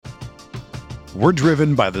We're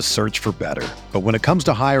driven by the search for better. But when it comes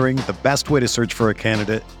to hiring, the best way to search for a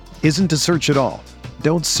candidate isn't to search at all.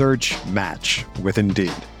 Don't search, match with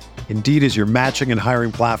Indeed. Indeed is your matching and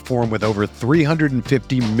hiring platform with over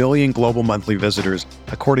 350 million global monthly visitors,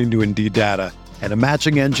 according to Indeed data, and a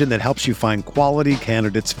matching engine that helps you find quality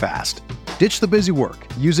candidates fast. Ditch the busy work.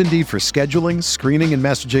 Use Indeed for scheduling, screening, and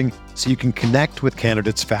messaging so you can connect with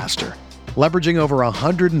candidates faster. Leveraging over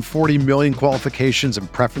 140 million qualifications and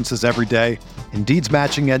preferences every day, Indeed's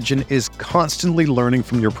matching engine is constantly learning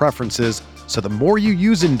from your preferences, so the more you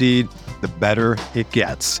use Indeed, the better it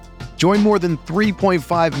gets. Join more than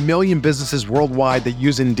 3.5 million businesses worldwide that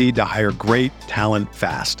use Indeed to hire great talent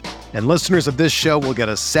fast. And listeners of this show will get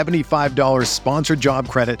a $75 sponsored job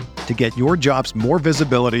credit to get your jobs more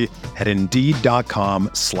visibility at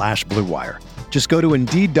Indeed.com/Blue Wire. Just go to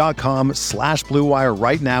Indeed.com/Blue Wire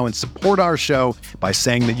right now and support our show by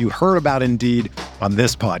saying that you heard about Indeed on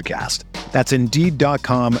this podcast. That's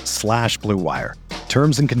Indeed.com/Blue Wire.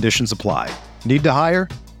 Terms and conditions apply. Need to hire?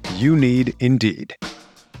 You need Indeed.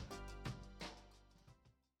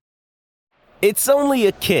 It's only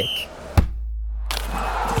a kick,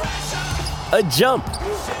 a jump,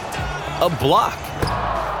 a block.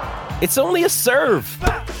 It's only a serve.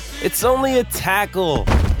 It's only a tackle,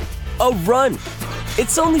 a run.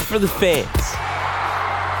 It's only for the fans.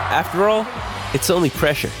 After all, it's only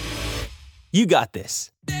pressure. You got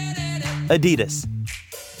this. Adidas.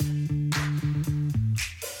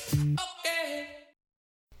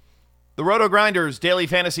 The Roto-Grinders Daily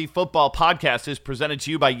Fantasy Football Podcast is presented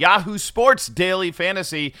to you by Yahoo Sports Daily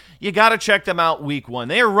Fantasy. You got to check them out week one.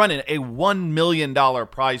 They are running a $1 million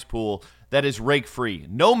prize pool that is rake-free.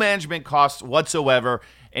 No management costs whatsoever.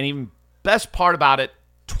 And even best part about it,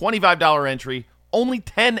 $25 entry, only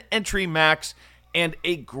 10 entry max, and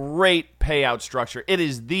a great payout structure. It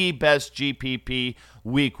is the best GPP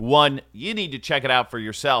week one. You need to check it out for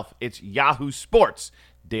yourself. It's Yahoo Sports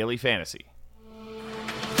Daily Fantasy.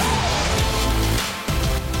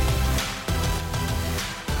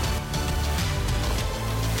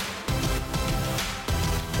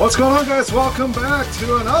 What's going on, guys? Welcome back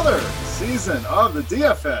to another season of the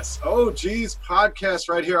DFS OGs podcast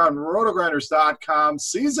right here on rotogrinders.com.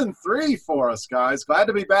 Season 3 for us, guys. Glad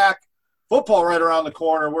to be back. Football right around the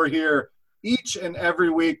corner. We're here each and every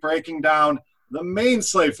week breaking down the main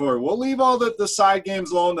slate for you. We'll leave all the side games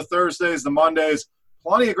alone, the Thursdays, the Mondays.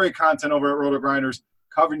 Plenty of great content over at Roto-Grinders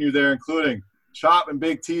covering you there, including Chop and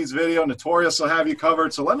Big T's video. Notorious will have you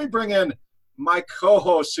covered. So let me bring in my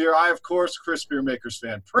co-host here. I, of course, Chris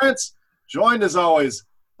Beermakersfan. Prince, joined as always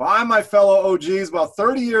by my fellow OGs. About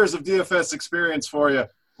 30 years of DFS experience for you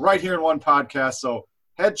right here in one podcast. So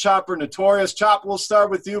HeadChopper, Notorious. Chop, we'll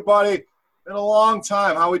start with you, buddy. Been a long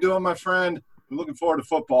time. How we doing, my friend? We're looking forward to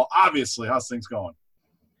football. Obviously, how's things going?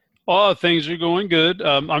 Oh, things are going good.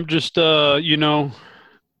 I'm just, I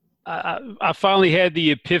finally had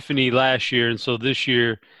the epiphany last year, and so this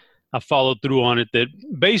year I followed through on it that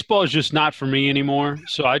baseball is just not for me anymore.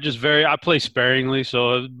 So I play sparingly.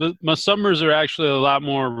 So but my summers are actually a lot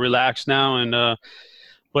more relaxed now. And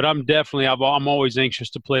but I'm always anxious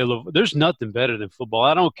to play a little. There's nothing better than football.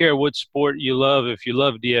 I don't care what sport you love. If you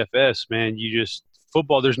love DFS, man,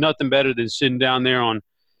 football. There's nothing better than sitting down there on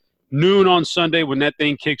noon on Sunday when that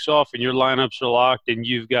thing kicks off and your lineups are locked and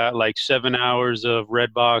you've got like 7 hours of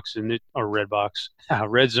red zone.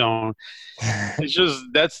 It's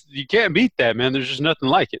just you can't beat that, man. There's just nothing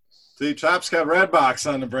like it. See, Chop's got Redbox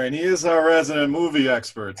on the brain. He is our resident movie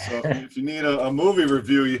expert. So if you need a movie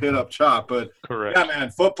review, you hit up Chop. But correct. Yeah, man,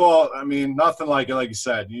 football. I mean, nothing like it. Like you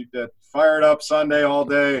said, you get fired up Sunday all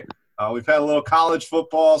day. We've had a little college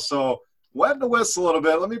football, so wet the whistle a little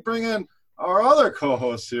bit. Let me bring in our other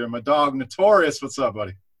co-host here, my dog, Notorious. What's up,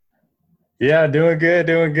 buddy? Yeah, doing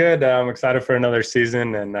good. I'm excited for another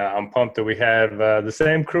season, and I'm pumped that we have the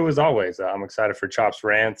same crew as always. I'm excited for Chop's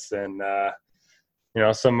rants and,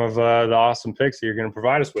 some of the awesome picks that you're going to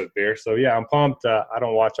provide us with, Beer. So, yeah, I'm pumped. I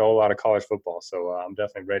don't watch a whole lot of college football, so I'm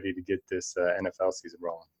definitely ready to get this NFL season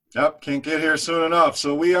rolling. Yep, can't get here soon enough.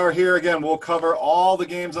 So we are here again. We'll cover all the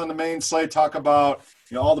games on the main slate, talk about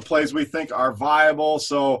all the plays we think are viable.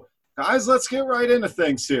 So, guys, let's get right into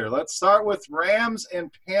things here. Let's start with Rams and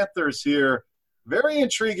Panthers here. Very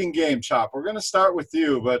intriguing game, Chop. We're going to start with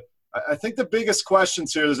you, but I think the biggest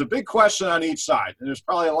questions here, there's a big question on each side, and there's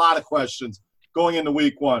probably a lot of questions going into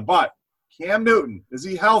week one. But Cam Newton, is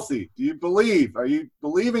he healthy? Do you believe? Are you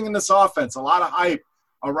believing in this offense? A lot of hype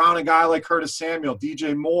around a guy like Curtis Samuel,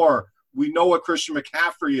 DJ Moore. We know what Christian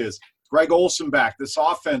McCaffrey is. Greg Olsen back. This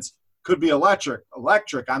offense could be electric.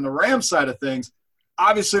 On the Rams side of things,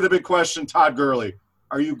 obviously the big question, Todd Gurley.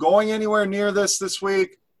 Are you going anywhere near this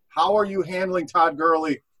week? How are you handling Todd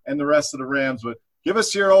Gurley and the rest of the Rams? But give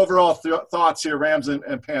us your overall thoughts here, Rams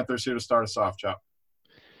and Panthers here to start us off, Chop.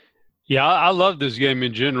 Yeah, I love this game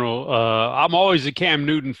in general. I'm always a Cam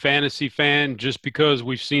Newton fantasy fan just because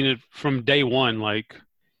we've seen it from day one. Like,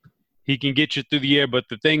 he can get you through the air, but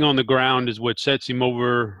the thing on the ground is what sets him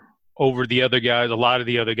over the other guys, a lot of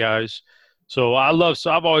the other guys. So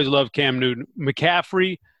I've always loved Cam Newton.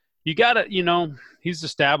 McCaffrey, you got to, he's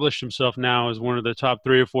established himself now as one of the top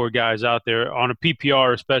 3 or 4 guys out there. On a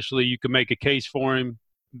PPR especially, you can make a case for him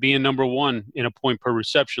being number 1 in a point per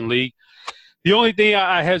reception league. The only thing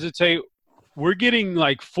I hesitate, we're getting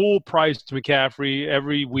like full price to McCaffrey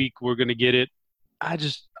every week. We're going to get it. I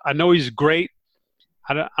know he's great.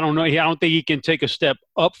 I don't know. I don't think he can take a step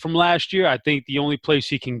up from last year. I think the only place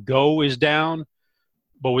he can go is down.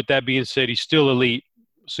 But with that being said, he's still elite.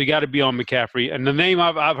 So you got to be on McCaffrey. And the name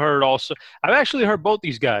I've heard also, I've actually heard both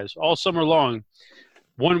these guys all summer long.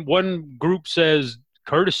 One group says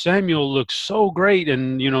Curtis Samuel looks so great,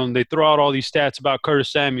 and they throw out all these stats about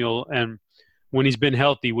Curtis Samuel and when he's been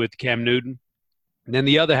healthy with Cam Newton. And then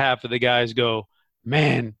the other half of the guys go,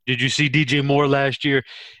 man, did you see DJ Moore last year?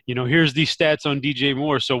 Here's these stats on DJ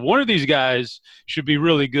Moore. So one of these guys should be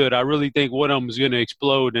really good. I really think one of them is going to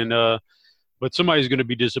explode, but somebody's going to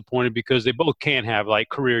be disappointed because they both can't have like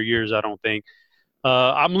career years, I don't think.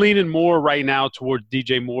 I'm leaning more right now towards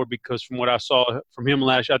DJ Moore because from what I saw from him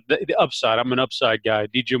last year, the upside, I'm an upside guy.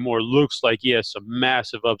 DJ Moore looks like he has some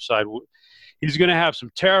massive upside. He's going to have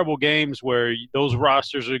some terrible games where those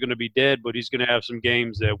rosters are going to be dead, but he's going to have some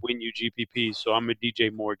games that win you GPPs. So I'm a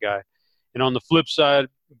DJ Moore guy. And on the flip side,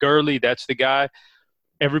 Gurley, that's the guy.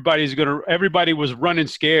 Everybody was running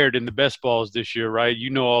scared in the best balls this year, right?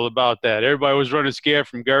 You know all about that. Everybody was running scared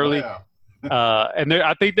from Gurley. Oh, yeah. And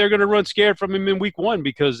I think they're going to run scared from him in week 1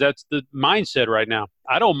 because that's the mindset right now.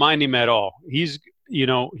 I don't mind him at all. He's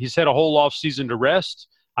had a whole off season to rest.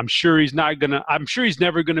 I'm sure he's never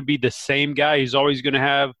going to be the same guy. He's always going to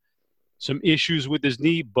have some issues with his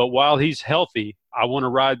knee, but while he's healthy, I want to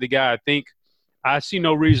ride the guy. I think I see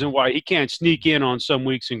no reason why he can't sneak in on some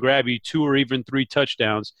weeks and grab you 2 or even 3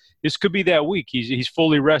 touchdowns. This could be that week. He's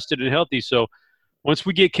fully rested and healthy. So once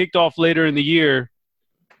we get kicked off later in the year,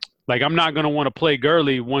 like, I'm not going to want to play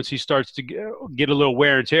Gurley once he starts to get a little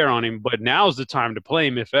wear and tear on him, but now's the time to play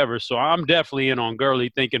him if ever. So I'm definitely in on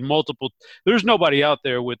Gurley, thinking there's nobody out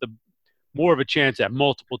there with more of a chance at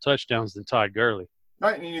multiple touchdowns than Todd Gurley.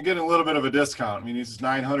 Right, and you're getting a little bit of a discount. I mean, he's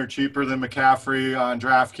 $900 cheaper than McCaffrey on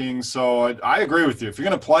DraftKings, so I agree with you. If you're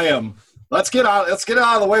going to play him, let's get out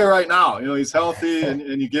of the way right now. He's healthy,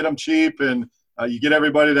 and you get him cheap, and you get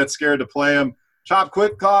everybody that's scared to play him. Chop,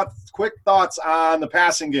 quick thoughts on the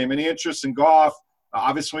passing game. Any interest in Goff?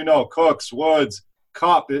 Obviously, we know Cooks, Woods,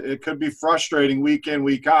 Kupp. It could be frustrating week in,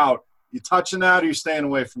 week out. You touching that, or you staying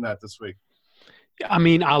away from that this week? I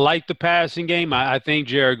mean, I like the passing game. I think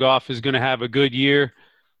Jared Goff is going to have a good year.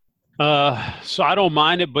 So I don't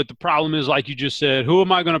mind it, but the problem is, like you just said, who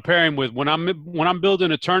am I going to pair him with? When I'm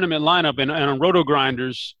building a tournament lineup and on Roto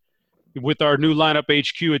Grinders with our new lineup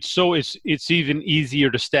HQ, it's even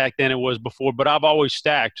easier to stack than it was before, but I've always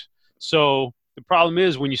stacked. So the problem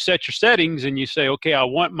is when you set your settings and you say, okay, I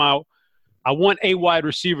want a wide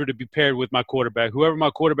receiver to be paired with my quarterback. Whoever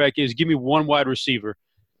my quarterback is, give me one wide receiver.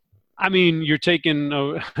 I mean, you're taking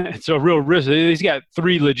it's a real risk. He's got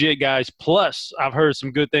 3 legit guys. Plus, I've heard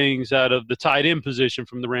some good things out of the tight end position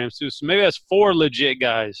from the Rams too. So maybe that's 4 legit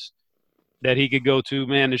guys that he could go to.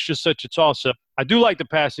 Man, it's just such a toss-up. I do like the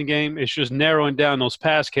passing game. It's just narrowing down those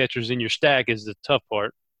pass catchers in your stack is the tough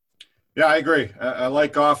part. Yeah, I agree. I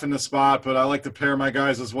like Goff in the spot, but I like to pair my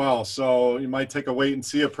guys as well. So you might take a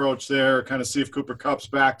wait-and-see approach there, kind of see if Cooper Kupp's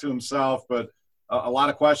back to himself. But a lot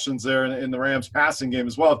of questions there in the Rams passing game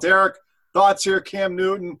as well. Derek, thoughts here? Cam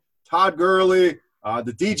Newton, Todd Gurley,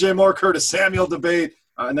 the DJ Moore, Curtis Samuel debate,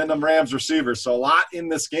 and then the Rams receivers. So a lot in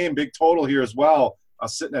this game, big total here as well,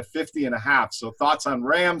 sitting at 50.5. So thoughts on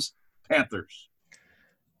Rams, Panthers?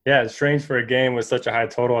 Yeah, it's strange for a game with such a high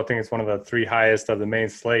total. I think it's one of the 3 highest of the main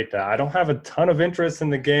slate. I don't have a ton of interest in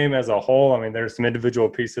the game as a whole. I mean, there's some individual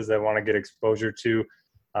pieces that I want to get exposure to.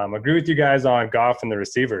 Agree with you guys on Goff and the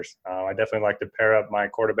receivers. I definitely like to pair up my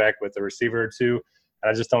quarterback with a receiver or 2.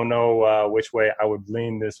 I just don't know which way I would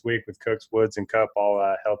lean this week with Cooks, Woods, and Kupp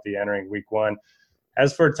all healthy entering week 1.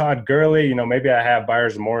 As for Todd Gurley, maybe I have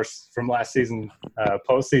buyer's remorse from last season,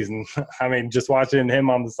 postseason. I mean, just watching him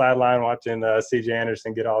on the sideline, watching C.J.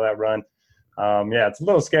 Anderson get all that run. Yeah, it's a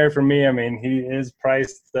little scary for me. I mean, he is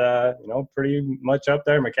priced, pretty much up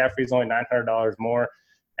there. McCaffrey's only $900 more.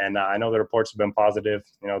 And I know the reports have been positive,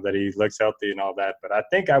 that he looks healthy and all that. But I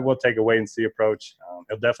think I will take a wait-and-see approach.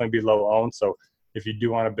 He'll definitely be low-owned. So if you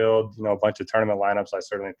do want to build, a bunch of tournament lineups, I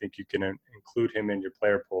certainly think you can include him in your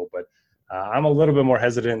player pool. But I'm a little bit more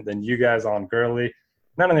hesitant than you guys on Gurley.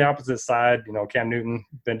 Not on the opposite side, Cam Newton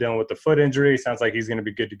been dealing with the foot injury. Sounds like he's going to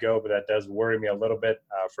be good to go, but that does worry me a little bit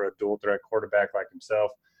for a dual threat quarterback like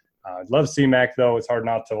himself. Love C-Mac, though. It's hard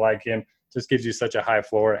not to like him. Just gives you such a high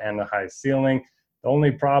floor and a high ceiling. The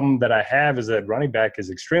only problem that I have is that running back is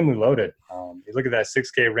extremely loaded. You look at that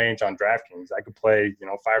 6K range on DraftKings. I could play,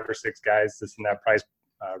 5 or 6 guys just in that price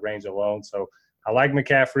range alone. So I like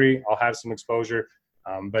McCaffrey. I'll have some exposure.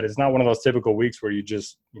 But it's not one of those typical weeks where you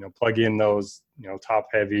just, plug in those,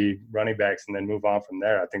 top-heavy running backs and then move on from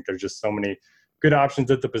there. I think there's just so many good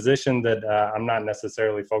options at the position that I'm not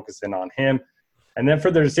necessarily focusing on him. And then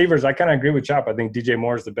for the receivers, I kind of agree with Chop. I think DJ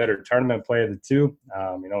Moore is the better tournament play of the two.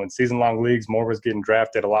 In season-long leagues, Moore was getting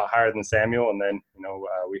drafted a lot higher than Samuel. And then,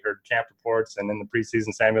 we heard camp reports, and in the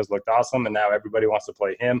preseason, Samuel's looked awesome, and now everybody wants to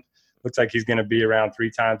play him. Looks like he's going to be around 3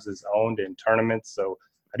 times as owned in tournaments. So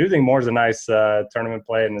I do think Moore's a nice tournament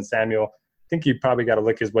play. And then Samuel, I think he probably got to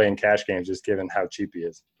lick his way in cash games just given how cheap he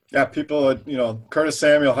is. Yeah, people, Curtis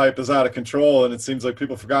Samuel hype is out of control, and it seems like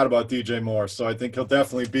people forgot about DJ Moore. So I think he'll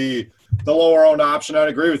definitely be the lower-owned option. I'd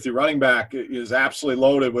agree with you. Running back is absolutely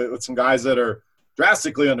loaded with some guys that are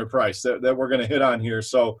drastically underpriced that we're going to hit on here.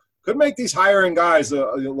 So could make these higher-end guys a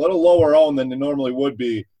little lower-owned than they normally would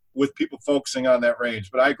be with people focusing on that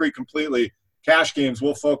range. But I agree completely. Cash games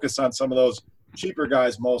will focus on some of those cheaper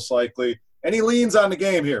guys most likely. Any leans on the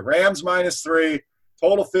game here? Rams -3,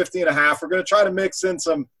 total 50.5. We're going to try to mix in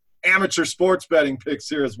some amateur sports betting picks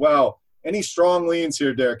here as well. Any strong leans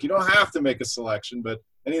here, Derek? You don't have to make a selection, but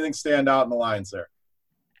anything stand out in the lines there?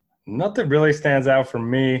 Nothing really stands out for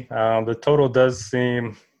me. The total does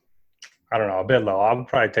seem, a bit low. I would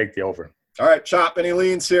probably take the over. All right, Chop, any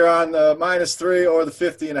leans here on the -3 or the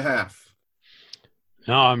 50.5?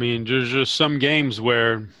 No, there's just some games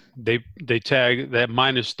where they tag that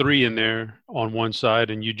 -3 in there on one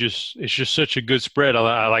side, and it's just such a good spread.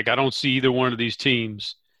 I don't see either one of these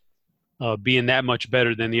teams being that much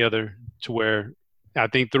better than the other, to where I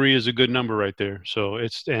think 3 is a good number right there. So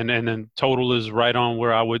it's and then total is right on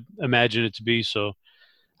where I would imagine it to be. So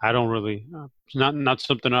I don't really not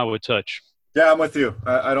something I would touch. Yeah, I'm with you.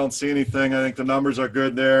 I don't see anything. I think the numbers are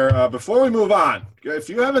good there. Before we move on, if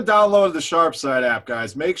you haven't downloaded the SharpSide app,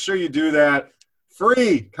 guys, make sure you do that.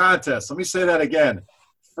 Free contest. Let me say that again.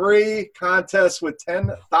 Free contest with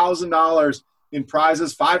 $10,000 in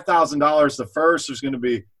prizes, $5,000 the first. There's going to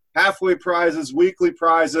be halfway prizes, weekly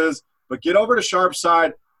prizes. But get over to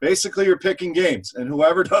SharpSide. Basically, you're picking games, and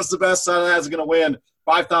whoever does the best out of that is going to win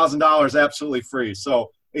 $5,000 absolutely free.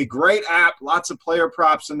 So a great app, lots of player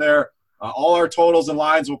props in there. All our totals and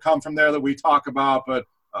lines will come from there that we talk about, but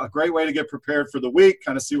a great way to get prepared for the week,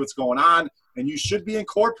 kind of see what's going on. And you should be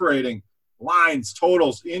incorporating lines,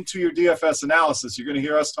 totals into your DFS analysis. You're going to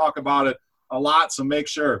hear us talk about it a lot, so make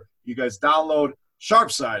sure you guys download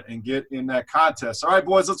SharpSide and get in that contest. All right,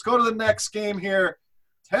 boys, let's go to the next game here,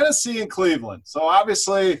 Tennessee and Cleveland. So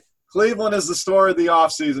obviously Cleveland is the story of the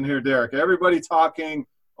offseason here, Derek. Everybody talking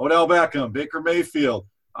Odell Beckham, Baker Mayfield.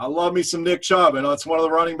 I love me some Nick Chubb. I know it's one of the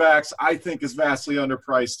running backs I think is vastly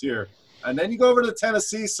underpriced here. And then you go over to the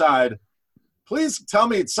Tennessee side. Please tell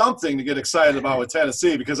me it's something to get excited about with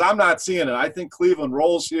Tennessee, because I'm not seeing it. I think Cleveland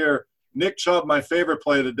rolls here. Nick Chubb, my favorite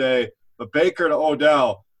play of the day. But Baker to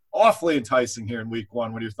Odell, awfully enticing here in week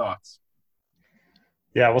 1. What are your thoughts?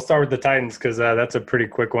 Yeah, we'll start with the Titans because that's a pretty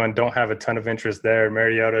quick one. Don't have a ton of interest there.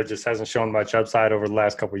 Mariota just hasn't shown much upside over the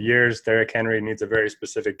last couple of years. Derrick Henry needs a very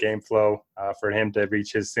specific game flow for him to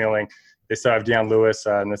reach his ceiling. They still have Deion Lewis,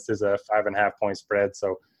 and this is a 5.5-point spread.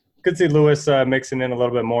 So could see Lewis mixing in a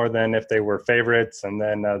little bit more than if they were favorites, and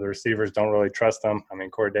then the receivers don't really trust them.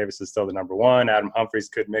 Corey Davis is still the number 1. Adam Humphries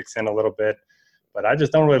could mix in a little bit. But I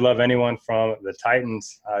just don't really love anyone from the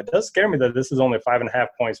Titans. It does scare me that this is only a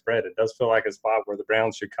 5.5-point spread. It does feel like a spot where the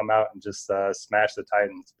Browns should come out and just smash the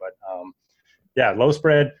Titans. But, low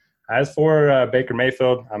spread. As for Baker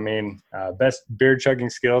Mayfield, best beer-chugging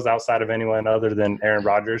skills outside of anyone other than Aaron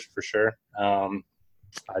Rodgers for sure.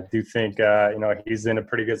 I do think, he's in a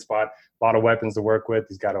pretty good spot. A lot of weapons to work with.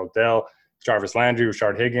 He's got Odell, Jarvis Landry,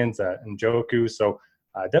 Rashard Higgins, and Njoku. So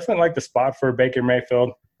definitely like the spot for Baker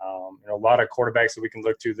Mayfield. A lot of quarterbacks that we can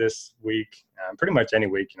look to this week, pretty much any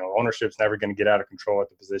week. Ownership's never going to get out of control at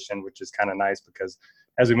the position, which is kind of nice because,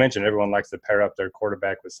 as we mentioned, everyone likes to pair up their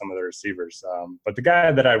quarterback with some of their receivers. But the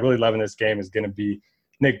guy that I really love in this game is going to be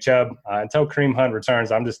Nick Chubb. Until Kareem Hunt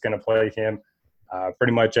returns, I'm just going to play him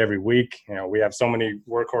pretty much every week. We have so many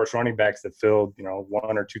workhorse running backs that feel, $1,000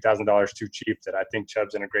 or $2,000 too cheap that I think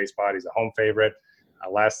Chubb's in a great spot. He's a home favorite.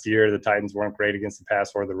 Last year, the Titans weren't great against the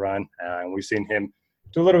pass or the run, and we've seen him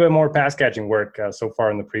do a little bit more pass catching work so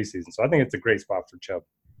far in the preseason. So I think it's a great spot for Chubb.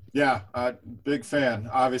 Yeah, big fan.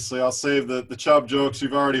 Obviously, I'll save the Chubb jokes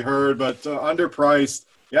you've already heard, but underpriced.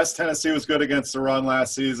 Yes, Tennessee was good against the run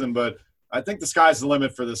last season, but I think the sky's the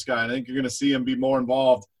limit for this guy. I think you're going to see him be more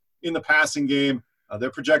involved in the passing game.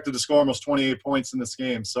 They're projected to score almost 28 points in this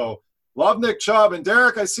game. So love Nick Chubb. And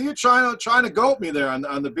Derek, I see you trying to goat me there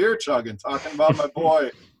on the beer chugging, talking about my boy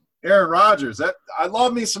Aaron Rodgers. I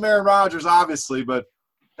love me some Aaron Rodgers, obviously, but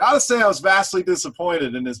got to say I was vastly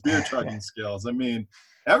disappointed in his beer chugging skills. I mean,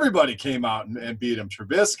 everybody came out and beat him.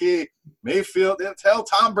 Trubisky, Mayfield, hell,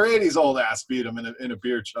 Tom Brady's old ass beat him in a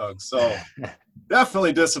beer chug. So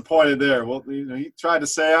definitely disappointed there. Well, he tried to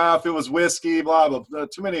say, if it was whiskey, blah, blah, blah.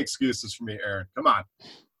 Too many excuses for me, Aaron. Come on.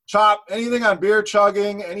 Chop, anything on beer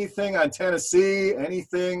chugging, anything on Tennessee,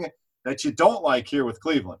 anything that you don't like here with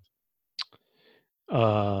Cleveland?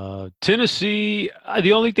 Tennessee,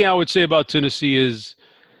 the only thing I would say about Tennessee is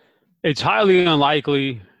it's highly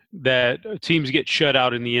unlikely that teams get shut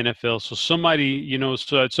out in the NFL. So somebody,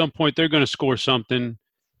 so at some point they're going to score something.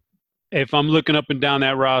 If I'm looking up and down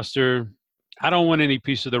that roster, I don't want any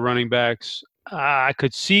piece of the running backs. I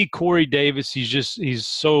could see Corey Davis. He's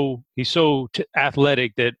so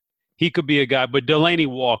athletic that he could be a guy. But Delaney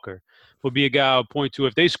Walker would be a guy I'll point to.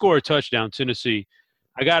 If they score a touchdown, Tennessee,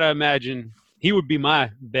 I got to imagine he would be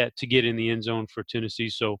my bet to get in the end zone for Tennessee.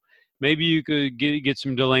 So maybe you could get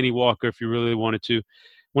some Delaney Walker if you really wanted to.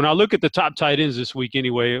 When I look at the top tight ends this week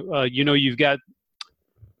anyway, you've got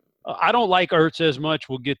I don't like Ertz as much.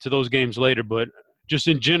 We'll get to those games later, but just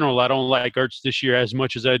in general, I don't like Ertz this year as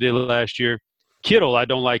much as I did last year. Kittle, I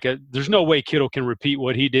don't like it. There's no way Kittle can repeat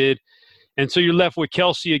what he did. And so you're left with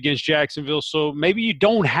Kelsey against Jacksonville. So maybe you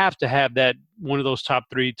don't have to have that one of those top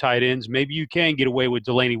three tight ends. Maybe you can get away with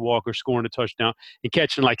Delaney Walker scoring a touchdown and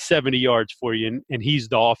catching like 70 yards for you, and he's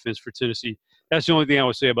the offense for Tennessee. That's the only thing I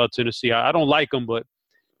would say about Tennessee. I don't like them, but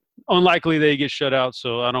unlikely they get shut out,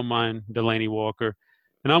 so I don't mind Delaney Walker.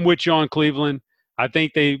 And I'm with you on Cleveland. I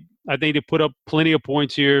think they put up plenty of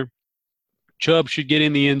points here. Chubb should get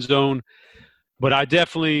in the end zone. But I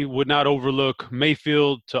definitely would not overlook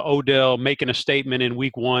Mayfield to Odell making a statement in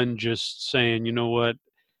week one, just saying, you know what,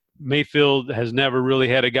 Mayfield has never really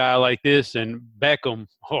had a guy like this, and Beckham,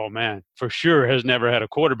 oh man, for sure has never had a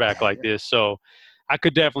quarterback like this. So I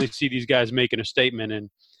could definitely see these guys making a statement, and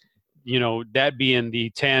that being the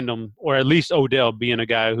tandem, or at least Odell being a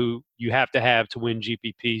guy who you have to win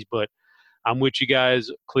GPPs. But I'm with you guys.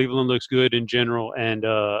 Cleveland looks good in general, and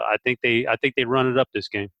I think they run it up this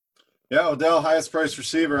game. Yeah, Odell, highest priced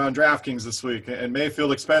receiver on DraftKings this week, and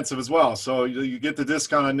Mayfield expensive as well. So you get the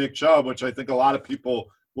discount on Nick Chubb, which I think a lot of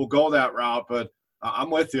people will go that route. But I'm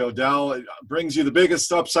with you. Odell brings you the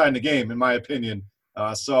biggest upside in the game, in my opinion.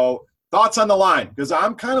 So thoughts on the line? Because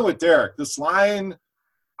I'm kind of with Derek. This line,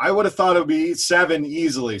 I would have thought it would be 7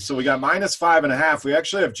 easily. So we got -5.5. We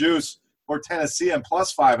actually have juice for Tennessee and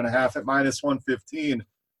 +5.5 at -115.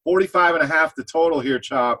 45.5 the total here,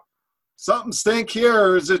 Chop. Something stink here,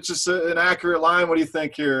 or is it just an accurate line? What do you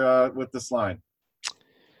think here with this line?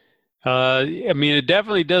 I mean, it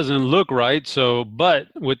definitely doesn't look right. So, but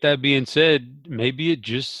with that being said, maybe it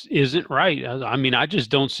just isn't right. I mean, I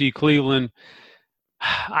just don't see Cleveland.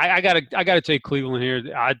 I gotta take Cleveland here.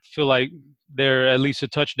 I feel like they're at least a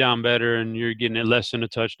touchdown better, and you're getting it less than a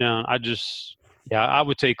touchdown. I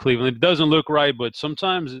would take Cleveland. It doesn't look right, but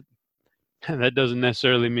sometimes that doesn't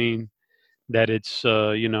necessarily mean that it's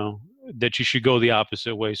that you should go the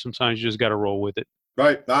opposite way. Sometimes you just got to roll with it.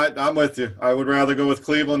 Right. I'm with you. I would rather go with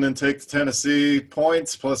Cleveland and take the Tennessee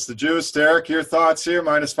points plus the juice. Derek, your thoughts here?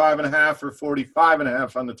 -5.5 or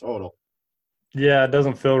 45.5 on the total? Yeah, it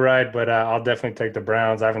doesn't feel right, but I'll definitely take the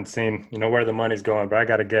Browns. I haven't seen, where the money's going, but I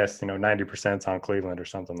got to guess, 90% on Cleveland or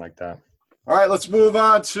something like that. All right, let's move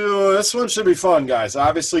on to – this one should be fun, guys.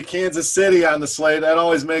 Obviously, Kansas City on the slate. That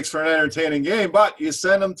always makes for an entertaining game, but you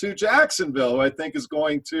send them to Jacksonville, who I think is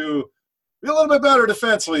going to be a little bit better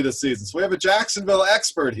defensively this season. So we have a Jacksonville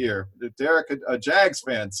expert here, Derek, a Jags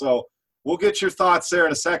fan. So we'll get your thoughts there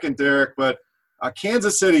in a second, Derek. But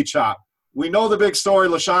Kansas City, Chop. We know the big story,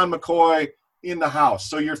 LaShawn McCoy in the house.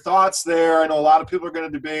 So your thoughts there. I know a lot of people are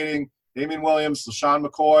going to be debating Damian Williams, LaShawn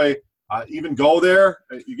McCoy. Even go there.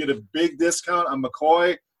 You get a big discount on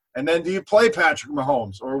McCoy. And then do you play Patrick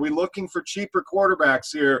Mahomes? Or are we looking for cheaper quarterbacks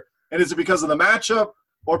here? And is it because of the matchup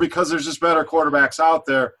or because there's just better quarterbacks out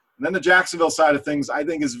there? And then the Jacksonville side of things I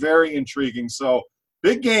think is very intriguing. So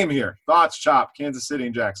big game here. Thoughts, Chop, Kansas City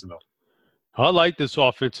and Jacksonville. I like this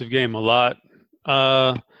offensive game a lot.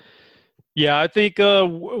 I think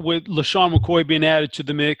with LaShawn McCoy being added to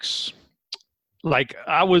the mix, like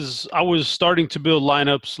I was starting to build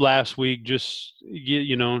lineups last week, just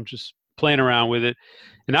playing around with it,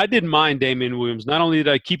 and I didn't mind Damian Williams. Not only did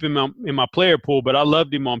I keep him in my player pool, but I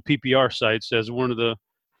loved him on PPR sites as one of the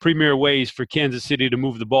premier ways for Kansas City to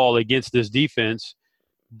move the ball against this defense.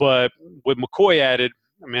 But with McCoy added,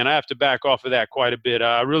 I have to back off of that quite a bit.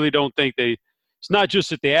 I really don't think it's not just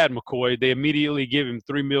that they add McCoy, they immediately give him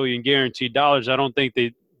 $3 million guaranteed dollars. I don't think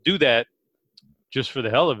they do that just for the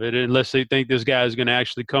hell of it, unless they think this guy is going to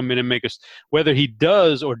actually come in and make us, whether he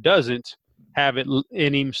does or doesn't have it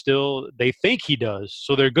in him still, they think he does.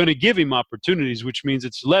 So they're going to give him opportunities, which means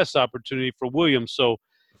it's less opportunity for Williams. So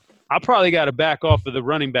I probably got to back off of the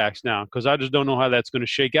running backs now because I just don't know how that's going to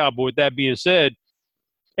shake out. But with that being said,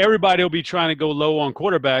 everybody will be trying to go low on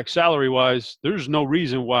quarterback salary-wise. There's no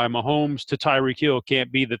reason why Mahomes to Tyreek Hill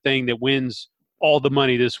can't be the thing that wins all the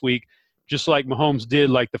money this week, just like Mahomes did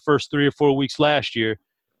like the first 3 or 4 weeks last year.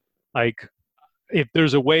 Like, if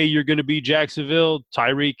there's a way you're going to beat Jacksonville,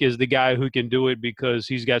 Tyreek is the guy who can do it because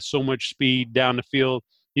he's got so much speed down the field.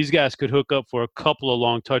 These guys could hook up for a couple of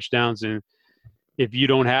long touchdowns, and if you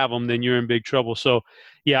don't have them, then you're in big trouble. So,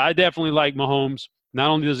 yeah, I definitely like Mahomes. Not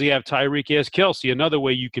only does he have Tyreek, he has Kelsey, another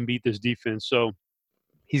way you can beat this defense. So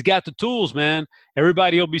he's got the tools, man.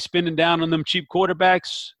 Everybody will be spending down on them cheap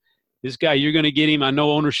quarterbacks. This guy, you're going to get him. I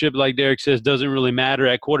know ownership, like Derek says, doesn't really matter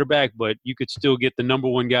at quarterback, but you could still get the number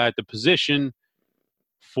one guy at the position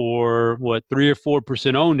for, 3 or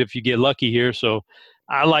 4% owned if you get lucky here. So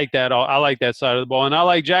I like that. I like that side of the ball. And I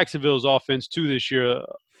like Jacksonville's offense, too, this year.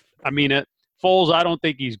 Foles, I don't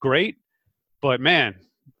think he's great, but, man,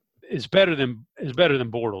 it's better than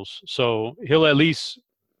Bortles. So he'll at least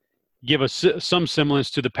give us some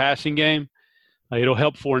semblance to the passing game. It'll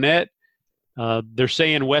help Fournette. They're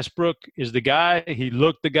saying Westbrook is the guy. He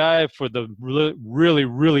looked the guy for the really,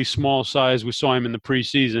 really small size we saw him in the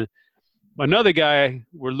preseason. Another guy, I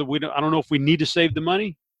don't know if we need to save the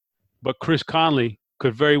money, but Chris Conley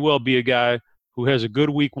could very well be a guy who has a good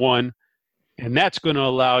week one, and that's going to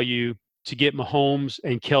allow you to get Mahomes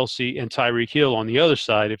and Kelsey and Tyreek Hill on the other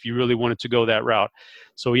side if you really wanted to go that route.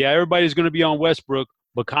 So, yeah, everybody's going to be on Westbrook,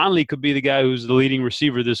 but Conley could be the guy who's the leading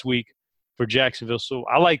receiver this week for Jacksonville. So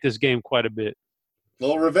I like this game quite a bit.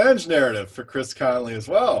 Little revenge narrative for Chris Conley as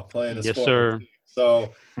well, playing his yes, sir. Team.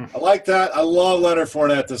 So I like that. I love Leonard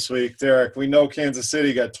Fournette this week, Derek. We know Kansas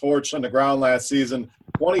City got torched on the ground last season,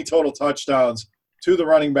 20 total touchdowns to the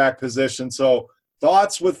running back position. So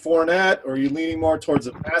thoughts with Fournette, or are you leaning more towards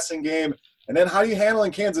the passing game? And then how are you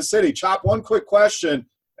handling Kansas City? Chop, one quick question.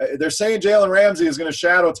 They're saying Jalen Ramsey is going to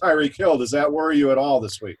shadow Tyreek Hill. Does that worry you at all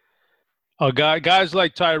this week? Guys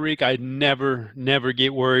like Tyreek, I never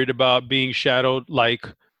get worried about being shadowed. Like,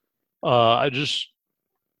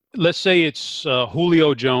 let's say it's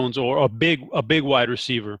Julio Jones or a big wide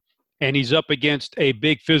receiver, and he's up against a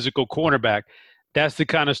big physical cornerback. That's the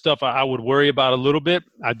kind of stuff I would worry about a little bit.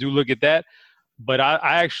 I do look at that. But I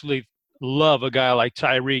actually love a guy like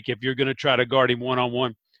Tyreek. If you're going to try to guard him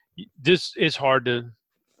one-on-one, this is hard to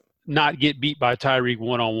not get beat by Tyreek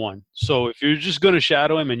one-on-one. So if you're just going to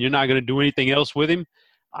shadow him and you're not going to do anything else with him,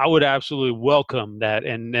 I would absolutely welcome that.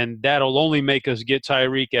 And then that'll only make us get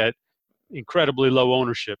Tyreek at incredibly low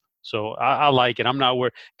ownership. So I like it. I'm not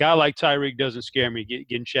worried. A guy like Tyreek doesn't scare me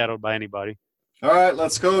getting shadowed by anybody. All right,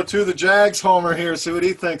 let's go to the Jags homer here, see what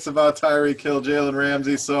he thinks about Tyreek Hill, Jalen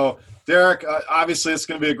Ramsey. So, Derek, obviously it's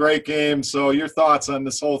going to be a great game. So your thoughts on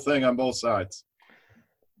this whole thing on both sides?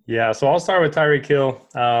 Yeah, so I'll start with Tyreek Hill.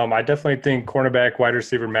 I definitely think cornerback, wide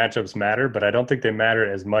receiver matchups matter, but I don't think they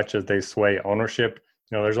matter as much as they sway ownership.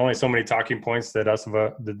 There's only so many talking points that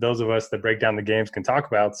those of us that break down the games can talk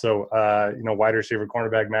about. So, wide receiver,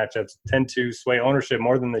 cornerback matchups tend to sway ownership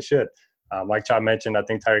more than they should. Like Chop mentioned, I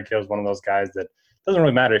think Tyreek Hill is one of those guys that doesn't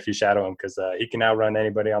really matter if you shadow him because he can outrun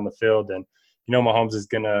anybody on the field. And, Mahomes is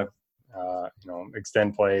going to,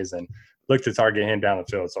 extend plays and look to target him down the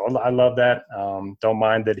field. So I love that. Don't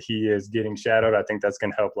mind that he is getting shadowed. I think that's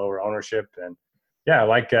going to help lower ownership. And, yeah, I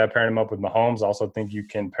like pairing him up with Mahomes. Also think you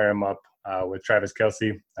can pair him up with Travis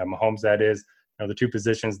Kelce. Mahomes, that is. The two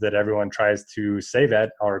positions that everyone tries to save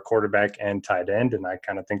at are quarterback and tight end. And I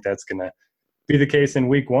kind of think that's going to be the case in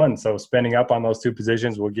week one. So spending up on those two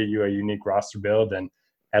positions will get you a unique roster build. And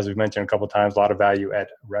as we've mentioned a couple of times, a lot of value at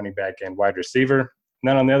running back and wide receiver. And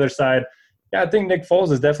then on the other side, yeah, I think Nick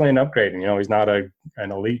Foles is definitely an upgrade. He's not an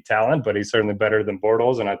elite talent, but he's certainly better than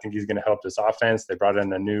Bortles. And I think he's going to help this offense. They brought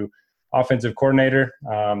in a new offensive coordinator.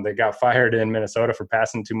 They got fired in Minnesota for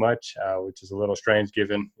passing too much, which is a little strange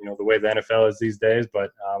given, the way the NFL is these days. But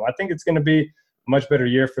I think it's going to be much better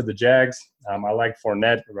year for the Jags. I like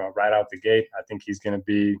Fournette right out the gate. I think he's going to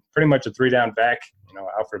be pretty much a 3-down back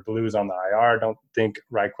Alfred Blue's on the IR. Don't think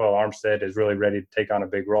Raquel Armstead is really ready to take on a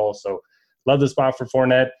big role. So love the spot for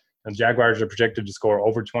Fournette. The Jaguars are projected to score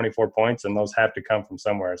over 24 points, and those have to come from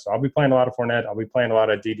somewhere. So I'll be playing a lot of Fournette. I'll be playing a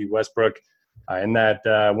lot of D.D. Westbrook. In that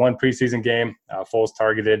one preseason game, Foles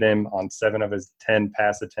targeted him on 7 of his 10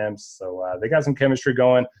 pass attempts. So they got some chemistry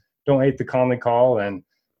going. Don't hate the Conley call. And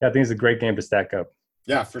I think it's a great game to stack up.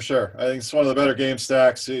 Yeah, for sure. I think it's one of the better game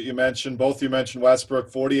stacks. You mentioned Westbrook,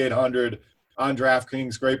 4,800 on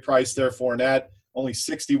DraftKings. Great price there for Fournette, only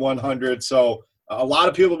 6,100. So a lot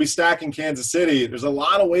of people will be stacking Kansas City. There's a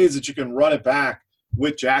lot of ways that you can run it back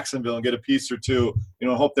with Jacksonville and get a piece or two,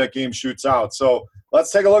 hope that game shoots out. So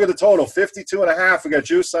let's take a look at the total. 52.5. We got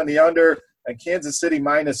juice on the under, and Kansas City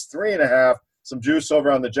 -3.5. Some juice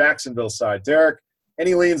over on the Jacksonville side. Derek,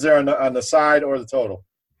 any leans there on the side or the total?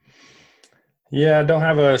 Yeah, I don't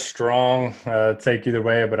have a strong take either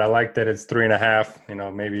way, but I like that it's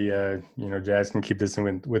 3.5. Maybe Jazz can keep this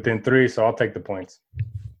within 3, so I'll take the points.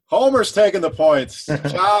 Homer's taking the points.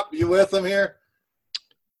 Chop, you with him here?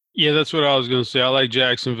 Yeah, that's what I was going to say. I like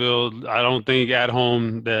Jacksonville. I don't think at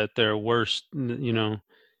home that they're worse, than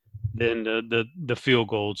the field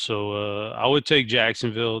goal. So I would take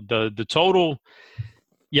Jacksonville. The total,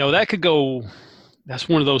 that could go. That's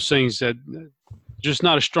one of those things that just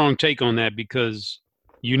not a strong take on that, because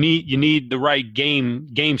you need the right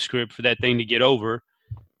game script for that thing to get over.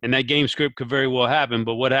 And that game script could very well happen.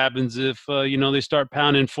 But what happens if, they start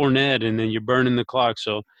pounding Fournette and then you're burning the clock?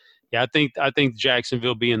 So, yeah, I think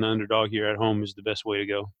Jacksonville being the underdog here at home is the best way to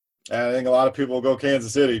go. And I think a lot of people will go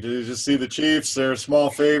Kansas City. Do you just see the Chiefs? They're a small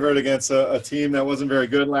favorite against a team that wasn't very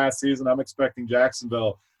good last season. I'm expecting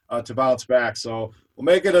Jacksonville to bounce back. So we'll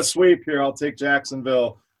make it a sweep here. I'll take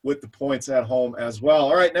Jacksonville with the points at home as well.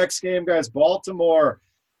 All right, next game, guys, Baltimore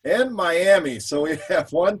and Miami. So we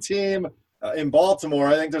have one team in Baltimore.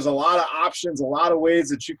 I think there's a lot of options, a lot of ways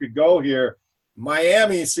that you could go here.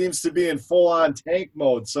 Miami seems to be in full-on tank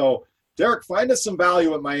mode. So, Derek, find us some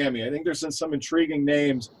value at Miami. I think there's some intriguing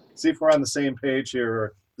names. See if we're on the same page here.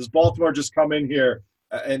 Or does Baltimore just come in here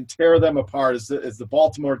and tear them apart? Is the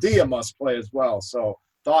Baltimore D a must-play as well? So,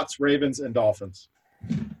 thoughts, Ravens and Dolphins?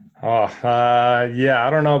 I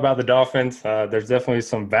don't know about the Dolphins. There's definitely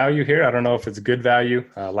some value here. I don't know if it's good value.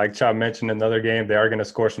 Like Chop mentioned in another game, they are going to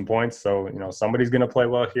score some points. So, somebody's going to play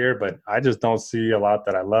well here, but I just don't see a lot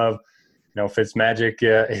that I love. Fitzmagic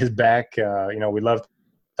is back. We loved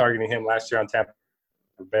targeting him last year on Tampa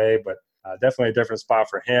Bay, but definitely a different spot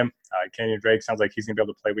for him. Kenyon Drake sounds like he's going to be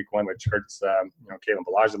able to play week 1, which hurts, Kalen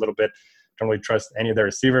Ballage a little bit. Don't really trust any of their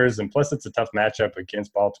receivers, and plus it's a tough matchup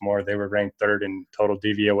against Baltimore. They were ranked 3rd in total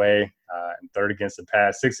DVOA and 3rd against the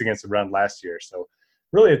pass, 6th against the run last year. So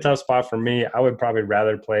really a tough spot for me. I would probably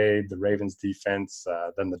rather play the Ravens defense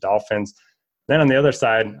than the Dolphins. Then on the other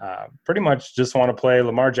side, pretty much just want to play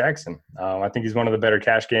Lamar Jackson. I think he's one of the better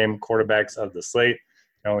cash game quarterbacks of the slate.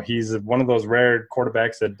 He's one of those rare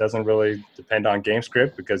quarterbacks that doesn't really depend on game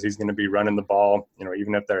script, because he's going to be running the ball,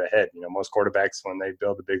 even if they're ahead. Most quarterbacks, when they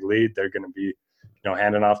build a big lead, they're going to be,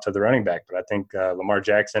 handing off to the running back. But I think Lamar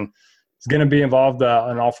Jackson is going to be involved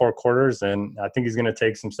in all 4 quarters, and I think he's going to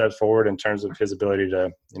take some steps forward in terms of his ability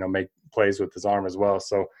to, make plays with his arm as well.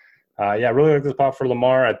 So, really like the spot for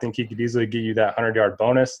Lamar. I think he could easily give you that 100-yard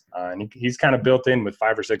bonus, and he's kind of built in with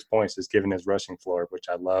 5 or 6 points, just given his rushing floor, which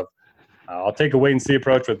I love. I'll take a wait-and-see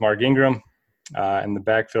approach with Mark Ingram in the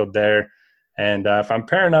backfield there. And if I'm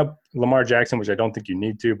pairing up Lamar Jackson, which I don't think you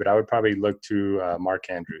need to, but I would probably look to Mark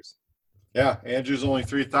Andrews. Yeah, Andrews only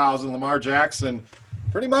 3,000. Lamar Jackson,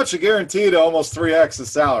 pretty much a guarantee to almost 3x the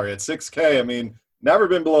salary at $6K. I mean, never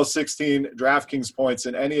been below 16 DraftKings points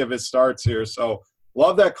in any of his starts here. So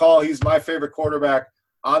love that call. He's my favorite quarterback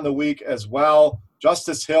on the week as well.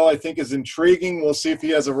 Justice Hill, I think, is intriguing. We'll see if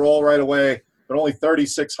he has a role right away, but only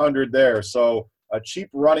 3,600 there. So a cheap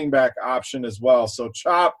running back option as well. So,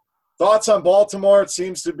 Chop, thoughts on Baltimore? It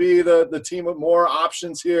seems to be the team with more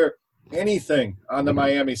options here. Anything on the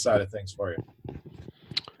Miami side of things for you?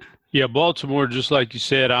 Yeah, Baltimore, just like you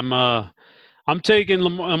said, I'm taking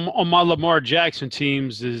on my Lamar Jackson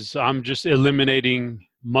teams is I'm just eliminating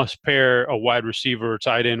must pair a wide receiver or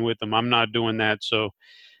tight end with them. I'm not doing that. So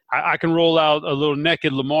I can roll out a little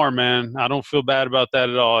naked Lamar, man. I don't feel bad about that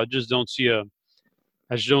at all. I just don't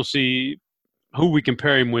see who we can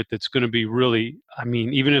pair him with. It's going to be really,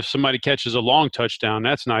 even if somebody catches a long touchdown,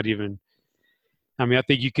 that's not even, I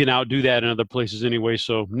think you can outdo that in other places anyway.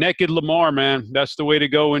 So naked Lamar, man, that's the way to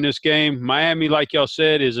go in this game. Miami, like y'all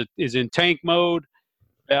said, is in tank mode.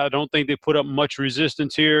 I don't think they put up much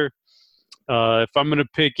resistance here. If I'm going to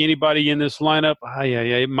pick anybody in this lineup,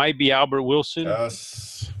 it might be Albert Wilson.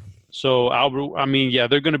 Yes. So Albert, I mean, yeah,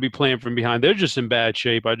 they're going to be playing from behind. They're just in bad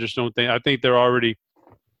shape. I just don't think. I think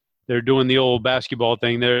they're doing the old basketball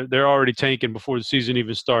thing. They're already tanking before the season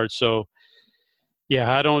even starts. So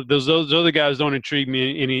yeah, I don't. Those other guys don't intrigue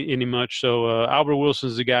me any much. So Albert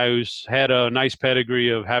Wilson's the guy who's had a nice pedigree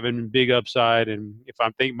of having big upside. And if I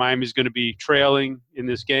think Miami's going to be trailing in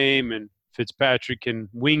this game, and Fitzpatrick can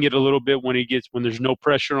wing it a little bit when there's no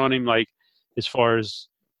pressure on him, like as far as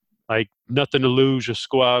like nothing to lose, just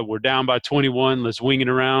squad. We're down by 21. Let's wing it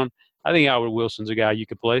around. I think Albert Wilson's a guy you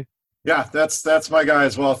could play. Yeah, that's my guy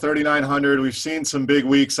as well. 3,900. We've seen some big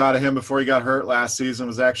weeks out of him before he got hurt last season.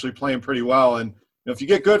 Was actually playing pretty well. And if you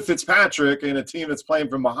get good Fitzpatrick in a team that's playing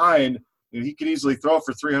from behind, he could easily throw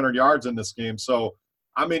for 300 yards in this game. So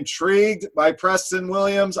I'm intrigued by Preston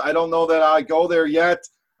Williams. I don't know that I go there yet.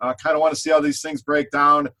 Kind of want to see how these things break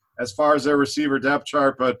down as far as their receiver depth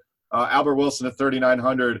chart. But Albert Wilson at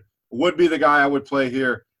 3,900 would be the guy I would play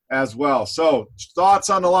here as well. So thoughts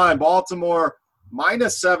on the line. Baltimore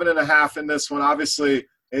minus 7.5 in this one. Obviously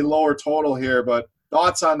a lower total here, but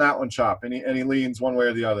thoughts on that one, Chop? Any leans one way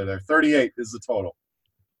or the other there? 38 is the total.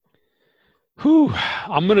 Whew.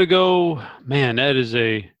 I'm going to go, man, that is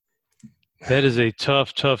a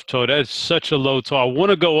tough total. That is such a low total. I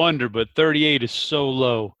want to go under, but 38 is so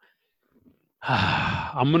low.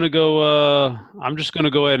 I'm going to go I'm just going to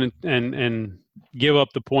go ahead and give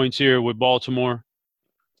up the points here with Baltimore.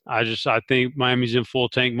 I think Miami's in full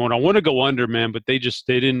tank mode. I want to go under, man, but they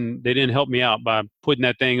didn't help me out by putting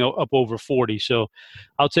that thing up over 40. So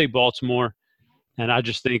I'll take Baltimore, and I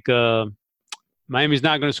just think Miami's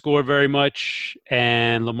not going to score very much,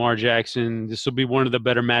 and Lamar Jackson, this will be one of the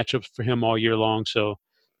better matchups for him all year long. So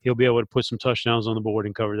he'll be able to put some touchdowns on the board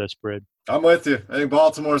and cover that spread. I'm with you. I think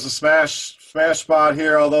Baltimore's a smash spot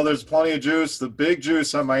here, although there's plenty of juice. The big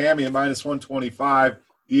juice on Miami at minus 125.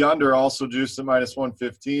 The under also juiced at minus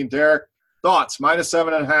 115. Derek, thoughts? Minus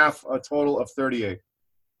 7.5, a total of 38.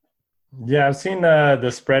 Yeah, I've seen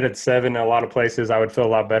the spread at 7 in a lot of places. I would feel a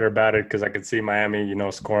lot better about it because I could see Miami,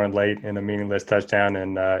 scoring late in a meaningless touchdown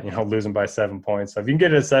and, losing by 7 points. So if you can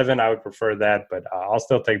get it at 7, I would prefer that, but I'll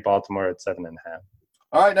still take Baltimore at 7.5.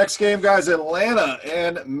 All right, next game, guys, Atlanta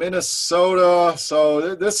and Minnesota.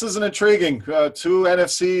 So this is an intriguing two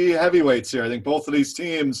NFC heavyweights here. I think both of these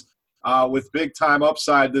teams with big-time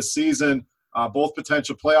upside this season, both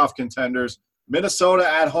potential playoff contenders. Minnesota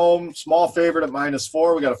at home, small favorite at minus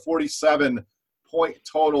 4. We got a 47-point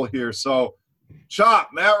total here. So, Chop,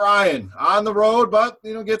 Matt Ryan on the road, but,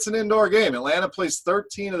 gets an indoor game. Atlanta plays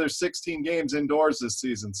 13 of their 16 games indoors this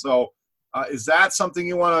season. So, is that something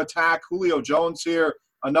you want to attack? Julio Jones here,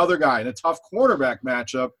 another guy in a tough quarterback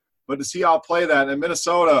matchup, but to see how play that. And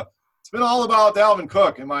Minnesota, it's been all about Dalvin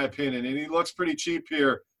Cook, in my opinion, and he looks pretty cheap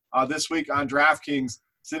here this week on DraftKings,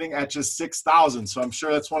 sitting at just 6,000. So I'm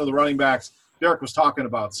sure that's one of the running backs Derek was talking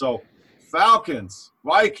about. So Falcons,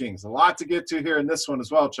 Vikings, a lot to get to here in this one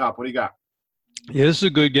as well. Chop, what do you got? Yeah, this is a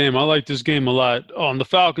good game. I like this game a lot. On the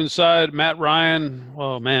Falcons side, Matt Ryan,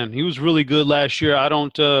 oh man, he was really good last year. I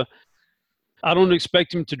don't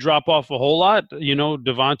expect him to drop off a whole lot.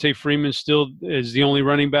 Devontae Freeman still is the only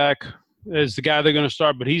running back, is the guy they're going to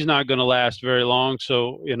start, but he's not going to last very long.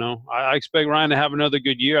 So, I expect Ryan to have another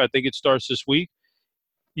good year. I think it starts this week.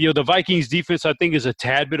 The Vikings defense, I think, is a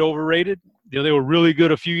tad bit overrated. They were really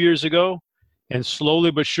good a few years ago, and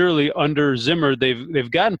slowly but surely under Zimmer,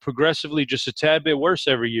 they've gotten progressively just a tad bit worse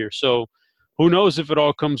every year. So who knows if it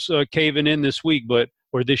all comes caving in this week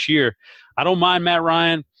or this year. I don't mind Matt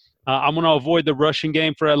Ryan. I'm going to avoid the rushing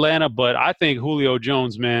game for Atlanta, but I think Julio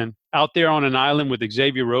Jones, man, out there on an island with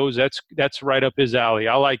Xavier Rhodes, that's right up his alley.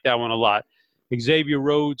 I like that one a lot. Xavier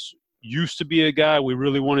Rhodes used to be a guy we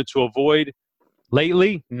really wanted to avoid.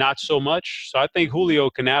 Lately, not so much. So I think Julio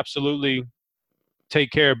can absolutely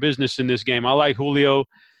take care of business in this game. I like Julio.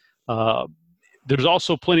 There's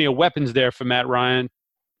also plenty of weapons there for Matt Ryan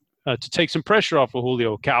to take some pressure off of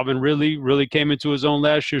Julio. Calvin really came into his own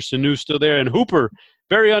last year. Sanu's still there. And Hooper,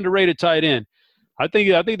 very underrated tight end. I think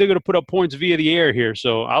they're going to put up points via the air here.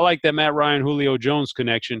 So I like that Matt Ryan-Julio Jones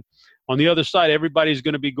connection. On the other side, everybody's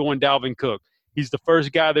going to be going Dalvin Cook. He's the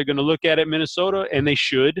first guy they're going to look at Minnesota, and they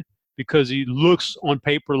should, because he looks on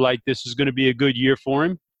paper like this is going to be a good year for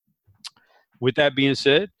him. With that being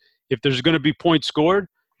said, if there's going to be points scored,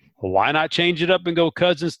 why not change it up and go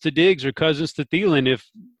Cousins to Diggs or Cousins to Thielen? If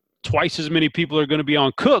twice as many people are going to be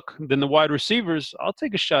on Cook than the wide receivers, I'll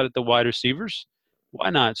take a shot at the wide receivers. Why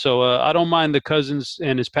not? So I don't mind the Cousins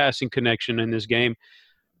and his passing connection in this game.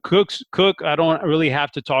 Cook, I don't really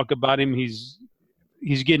have to talk about him. He's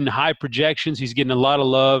getting high projections. He's getting a lot of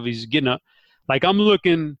love. He's getting I'm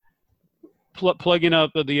looking – plugging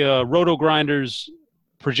up the Roto Grinders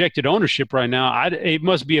projected ownership right now, it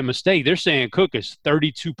must be a mistake. They're saying Cook is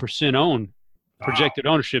 32% owned, projected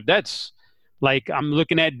ownership. That's like I'm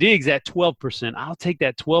looking at Diggs at 12%. I'll take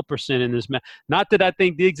that 12% in this match. Not that I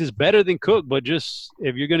think Diggs is better than Cook, but just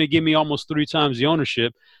if you're going to give me almost 3 times the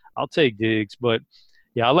ownership, I'll take Diggs. But,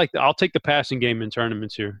 yeah, I'll take the passing game in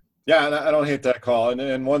tournaments here. Yeah, and I don't hate that call.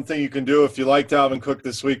 And one thing you can do if you like Dalvin Cook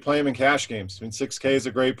this week, play him in cash games. I mean, 6K is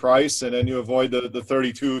a great price, and then you avoid the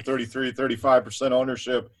 32, 33, 35%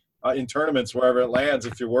 ownership in tournaments wherever it lands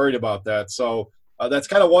if you're worried about that. So that's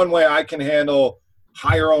kind of one way I can handle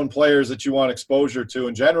higher-owned players that you want exposure to.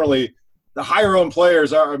 And generally, the higher-owned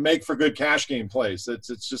players make for good cash game plays.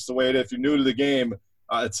 It's just the way it is. If you're new to the game,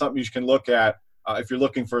 it's something you can look at if you're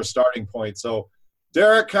looking for a starting point. So,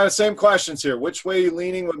 Derek, kind of same questions here. Which way are you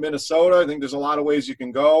leaning with Minnesota? I think there's a lot of ways you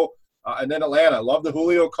can go. And then Atlanta. Love the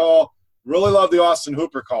Julio call. Really love the Austin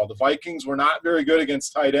Hooper call. The Vikings were not very good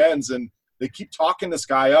against tight ends, and they keep talking this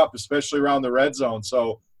guy up, especially around the red zone.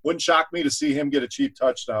 So wouldn't shock me to see him get a cheap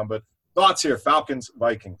touchdown. But thoughts here, Falcons,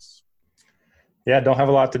 Vikings. Yeah, don't have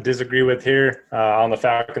a lot to disagree with here. On the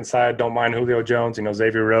Falcons side, don't mind Julio Jones.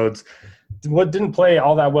 Xavier Rhodes didn't play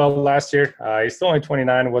all that well last year. He's still only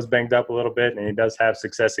 29 and was banged up a little bit, and he does have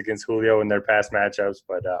success against Julio in their past matchups.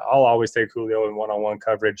 But I'll always take Julio in one-on-one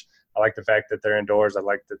coverage. I like the fact that they're indoors. I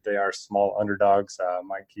like that they are small underdogs.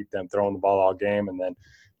 Might keep them throwing the ball all game. And then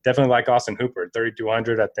definitely like Austin Hooper at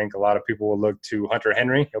 3,200. I think a lot of people will look to Hunter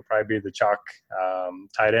Henry. He'll probably be the chalk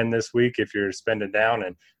tight end this week if you're spending down.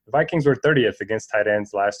 And the Vikings were 30th against tight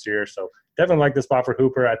ends last year. So definitely like the spot for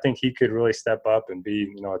Hooper. I think he could really step up and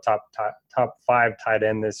be, a top 5 tight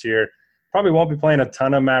end this year. Probably won't be playing a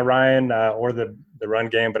ton of Matt Ryan or the run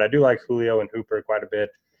game, but I do like Julio and Hooper quite a bit.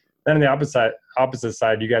 Then on the opposite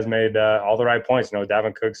side, you guys made all the right points.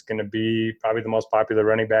 Dalvin Cook's going to be probably the most popular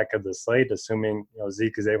running back of the slate, assuming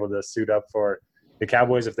Zeke is able to suit up for the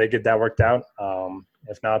Cowboys if they get that worked out.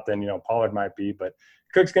 If not, then Pollard might be. But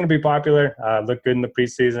Cook's going to be popular. Looked good in the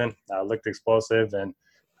preseason. Looked explosive and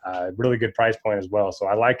really good price point as well. So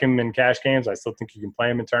I like him in cash games. I still think you can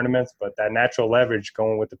play him in tournaments, but that natural leverage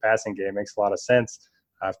going with the passing game makes a lot of sense.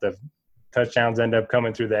 If the touchdowns end up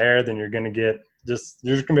coming through the air, then you're going to get you're just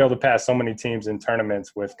going to be able to pass so many teams in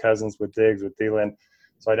tournaments with Cousins, with Diggs, with Thielen.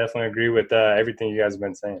 So I definitely agree with everything you guys have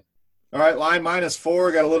been saying. All right, line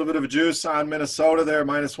 -4. Got a little bit of a juice on Minnesota there,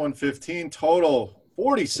 -115. Total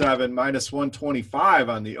 47, -125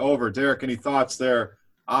 on the over. Derek, any thoughts there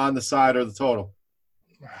on the side or the total?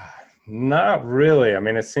 Not really. I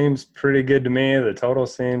mean, it seems pretty good to me. The total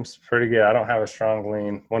seems pretty good. I don't have a strong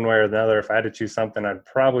lean one way or the other. If I had to choose something, I'd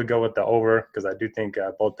probably go with the over because I do think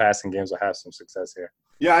both passing games will have some success here.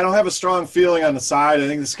 Yeah, I don't have a strong feeling on the side. I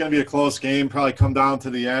think this is going to be a close game, probably come down to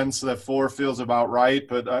the end, so that 4 feels about right.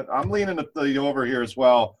 But I'm leaning at the over here as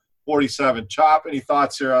well, 47. Chop, any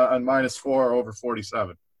thoughts here on -4 over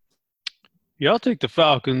 47? Yeah, I'll take the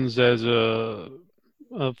Falcons as a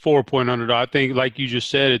 4-point underdog. I think, like you just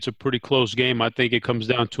said, it's a pretty close game. I think it comes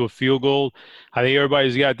down to a field goal. I think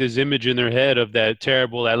everybody's got this image in their head of that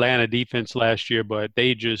terrible Atlanta defense last year, but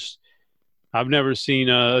I've never seen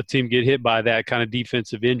a team get hit by that kind of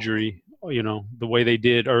defensive injury, the way they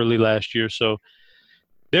did early last year. So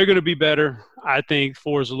they're going to be better. I think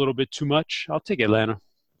 4 is a little bit too much. I'll take Atlanta.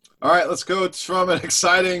 All right, let's go from an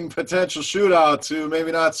exciting potential shootout to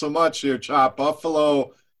maybe not so much here, Chop.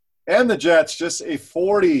 Buffalo and the Jets, just a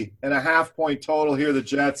 40.5-point total here. The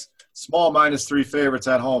Jets, small -3 favorites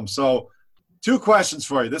at home. So 2 questions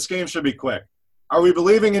for you. This game should be quick. Are we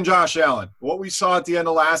believing in Josh Allen? What we saw at the end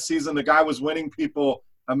of last season, the guy was winning people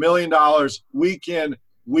 $1 million week in,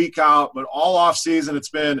 week out, but all offseason it's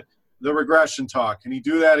been the regression talk. Can he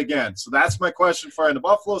do that again? So that's my question for you. On the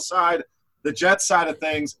Buffalo side, the Jets side of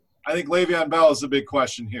things, I think Le'Veon Bell is the big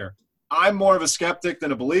question here. I'm more of a skeptic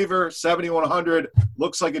than a believer. 7,100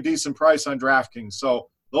 looks like a decent price on DraftKings. So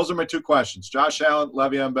those are my 2 questions. Josh Allen,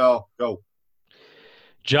 Le'Veon Bell, go.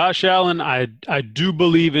 Josh Allen, I do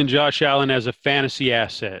believe in Josh Allen as a fantasy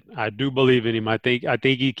asset. I do believe in him. I think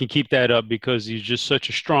he can keep that up because he's just such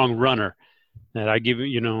a strong runner that I give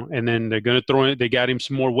him, and then they're going to throw in. They got him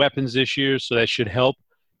some more weapons this year, so that should help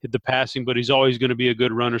hit the passing, but he's always going to be a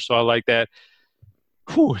good runner, so I like that.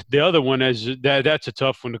 The other one that's a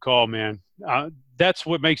tough one to call, man. That's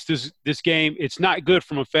what makes this game. It's not good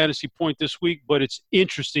from a fantasy point this week, but it's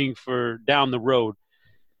interesting for down the road.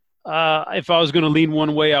 If I was going to lean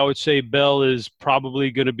one way, I would say Bell is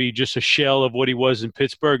probably going to be just a shell of what he was in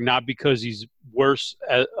Pittsburgh, not because he's worse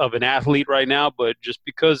of an athlete right now, but just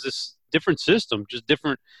because it's different system, just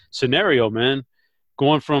different scenario, man.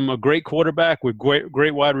 Going from a great quarterback with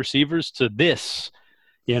great wide receivers to this,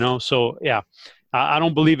 So, yeah. I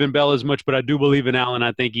don't believe in Bell as much, but I do believe in Allen.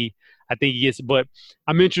 I think he gets it. But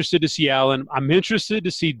I'm interested to see Allen. I'm interested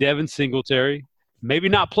to see Devin Singletary. Maybe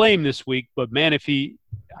not play him this week, but man,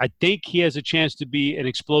 I think he has a chance to be an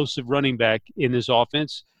explosive running back in this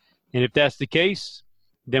offense. And if that's the case,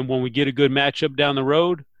 then when we get a good matchup down the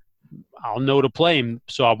road, I'll know to play him.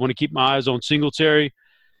 So I want to keep my eyes on Singletary.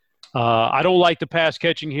 I don't like the pass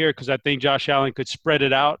catching here because I think Josh Allen could spread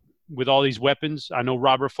it out with all these weapons. I know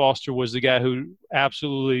Robert Foster was the guy who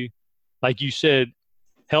absolutely, like you said,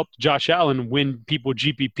 helped Josh Allen win people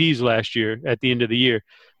GPPs last year at the end of the year.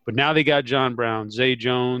 But now they got John Brown, Zay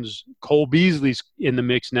Jones, Cole Beasley's in the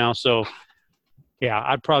mix now. So, yeah,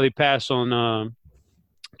 I'd probably pass on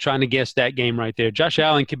trying to guess that game right there. Josh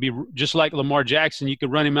Allen could be just like Lamar Jackson. You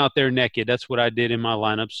could run him out there naked. That's what I did in my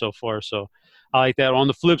lineup so far. So I like that. On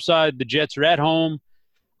the flip side, the Jets are at home.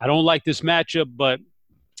 I don't like this matchup, but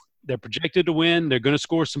they're projected to win. They're going to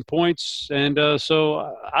score some points. And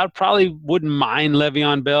so I probably wouldn't mind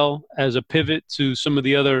Le'Veon Bell as a pivot to some of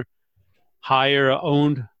the other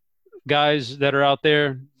higher-owned guys that are out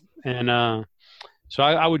there. And so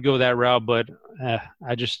I would go that route, but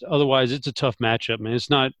otherwise it's a tough matchup, man. It's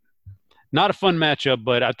not a fun matchup,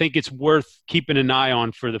 but I think it's worth keeping an eye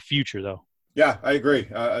on for the future, though. Yeah, I agree.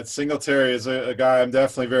 Singletary is a guy I'm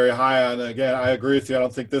definitely very high on. Again, I agree with you. I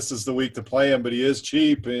don't think this is the week to play him, but he is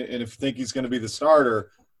cheap. And if you think he's going to be the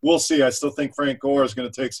starter, we'll see. I still think Frank Gore is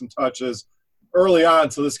going to take some touches early on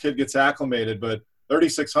until this kid gets acclimated. But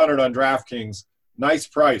 3,600 on DraftKings, nice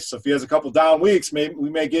price. So if he has a couple down weeks, we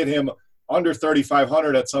may get him under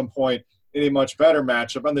 3,500 at some point in a much better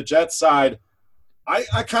matchup. On the Jets side,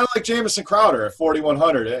 I kind of like Jamison Crowder at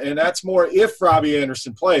 4,100, and that's more if Robbie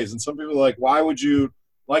Anderson plays. And some people are like, why would you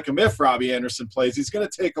like him if Robbie Anderson plays? He's going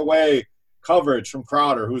to take away coverage from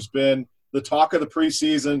Crowder, who's been the talk of the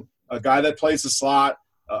preseason, a guy that plays the slot,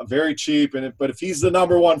 very cheap. But if he's the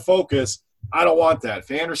number one focus, I don't want that.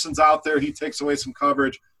 If Anderson's out there, he takes away some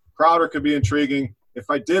coverage. Crowder could be intriguing. If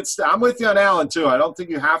I did I'm with you on Allen, too. I don't think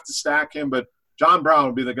you have to stack him, but John Brown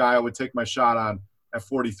would be the guy I would take my shot on at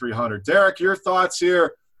 4,300. Derek, your thoughts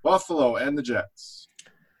here, Buffalo and the Jets.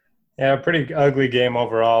 Yeah, pretty ugly game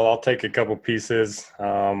overall. I'll take a couple pieces.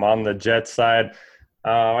 On the Jets side,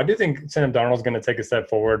 I do think Sam Darnold's going to take a step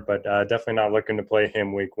forward, but definitely not looking to play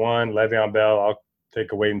him week one. Le'Veon Bell, I'll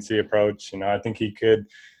take a wait-and-see approach. I think he could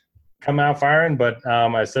come out firing, but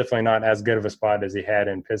it's definitely not as good of a spot as he had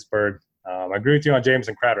in Pittsburgh. I agree with you on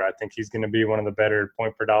Jameson Crowder. I think he's going to be one of the better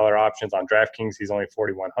point per dollar options on DraftKings. He's only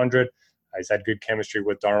 4,100. He's had good chemistry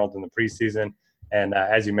with Darnold in the preseason. And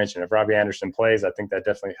as you mentioned, if Robbie Anderson plays, I think that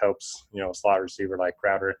definitely helps, a slot receiver like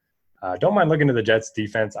Crowder. Don't mind looking to the Jets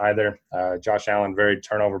defense either. Josh Allen, very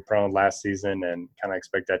turnover prone last season and kind of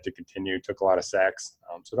expect that to continue. Took a lot of sacks.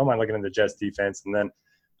 So don't mind looking at the Jets defense. And then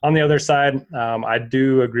on the other side, I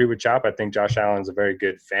do agree with Chop. I think Josh Allen's a very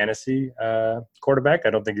good fantasy quarterback.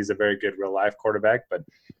 I don't think he's a very good real life quarterback, but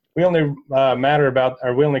we only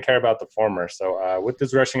care about the former. So with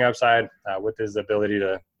his rushing upside, with his ability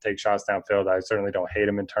to take shots downfield, I certainly don't hate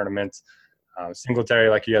him in tournaments. Singletary,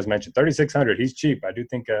 like you guys mentioned, 3,600. He's cheap. I do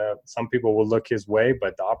think some people will look his way,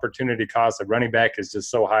 but the opportunity cost of running back is just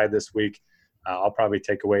so high this week. I'll probably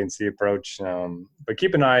take a wait-and-see approach. But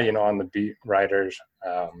keep an eye, on the beat writers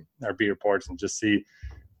or beat reports and just see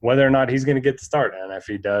whether or not he's going to get the start. And if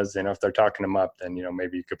he does, if they're talking him up, then,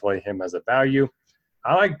 maybe you could play him as a value.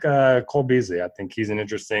 I like Cole Beasley. I think he's an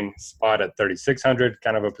interesting spot at 3,600,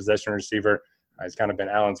 kind of a possession receiver. He's kind of been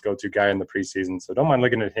Allen's go-to guy in the preseason. So don't mind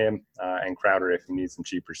looking at him and Crowder if you need some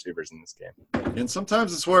cheap receivers in this game. And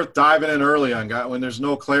sometimes it's worth diving in early on guy when there's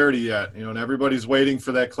no clarity yet, and everybody's waiting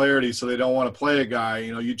for that clarity, so they don't want to play a guy.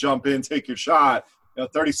 You jump in, take your shot.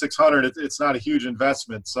 3,600, it's not a huge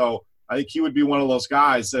investment. So I think he would be one of those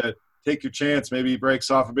guys that take your chance. Maybe he breaks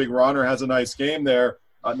off a big run or has a nice game there.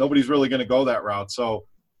 Nobody's really going to go that route. So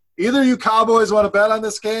either you Cowboys want to bet on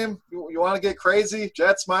this game, you want to get crazy,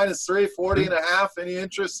 Jets -3, 40.5. Any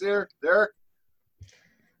interest here, Derek?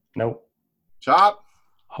 Nope. Chop?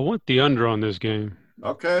 I want the under on this game.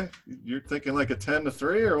 Okay. You're thinking like a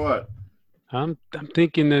 10-3 or what? I'm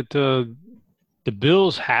thinking that the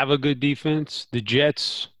Bills have a good defense. The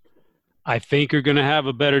Jets, I think, are going to have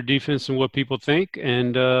a better defense than what people think,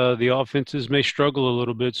 and the offenses may struggle a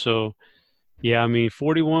little bit. So, yeah,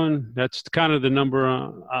 41, that's kind of the number.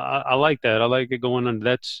 I like that. I like it going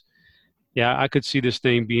under. I could see this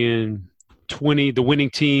thing being 20, the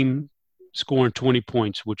winning team scoring 20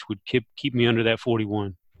 points, which would keep me under that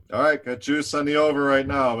 41. All right, got juice on the over right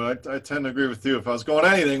now, but I tend to agree with you. If I was going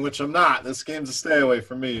anything, which I'm not, this game's a stay away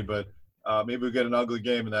from me, but maybe we'll get an ugly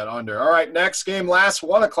game in that under. All right, next game, last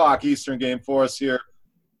 1 o'clock Eastern game for us here.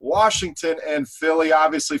 Washington and Philly.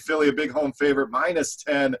 Obviously, Philly a big home favorite,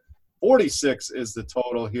 -10. 46 is the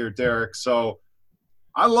total here, Derek. So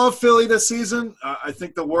I love Philly this season. I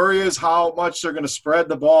think the worry is how much they're going to spread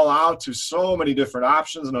the ball out to so many different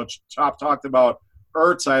options. I know Chop talked about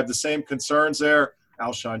Ertz. I have the same concerns there.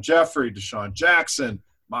 Alshon Jeffrey, Deshaun Jackson,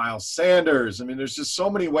 Miles Sanders. I mean, there's just so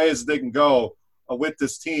many ways they can go with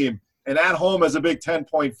this team. And at home as a big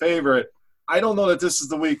 10-point favorite, I don't know that this is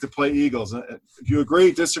the week to play Eagles. If you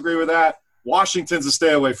agree, disagree with that, Washington's a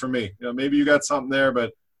stay away from me. Maybe you got something there,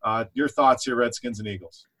 but your thoughts here, Redskins and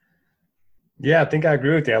Eagles. Yeah, I think I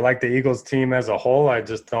agree with you. I like the Eagles team as a whole. I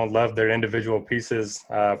just don't love their individual pieces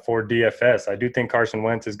for DFS. I do think Carson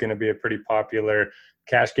Wentz is going to be a pretty popular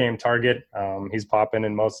cash game target. He's popping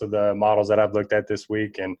in most of the models that I've looked at this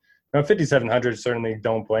week. And 5,700, certainly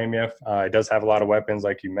don't blame you. He does have a lot of weapons,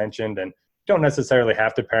 like you mentioned, and don't necessarily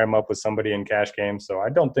have to pair him up with somebody in cash games. So I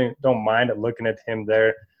don't mind looking at him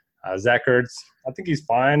there. Zach Ertz, I think he's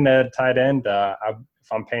fine at tight end.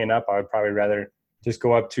 If I'm paying up, I would probably rather just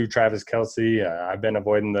go up to Travis Kelce. I've been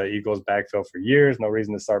avoiding the Eagles' backfield for years. No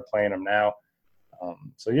reason to start playing them now.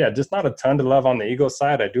 Just not a ton to love on the Eagles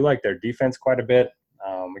side. I do like their defense quite a bit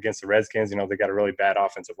against the Redskins. They got a really bad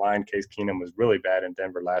offensive line. Case Keenum was really bad in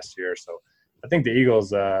Denver last year. So I think the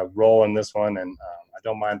Eagles roll in this one, and I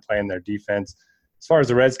don't mind playing their defense. As far as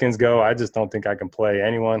the Redskins go, I just don't think I can play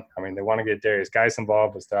anyone. I mean, they want to get Darius Geis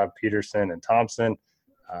involved, but still have Peterson and Thompson.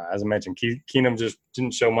 As I mentioned, Keenum just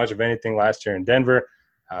didn't show much of anything last year in Denver.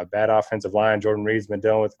 Bad offensive line. Jordan Reed's been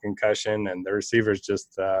dealing with a concussion, and the receivers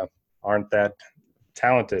just aren't that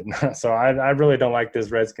talented. So I really don't like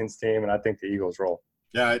this Redskins team, and I think the Eagles roll.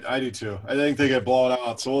 Yeah, I do too. I think they get blown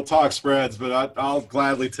out. So we'll talk spreads, but I'll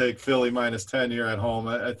gladly take Philly -10 here at home.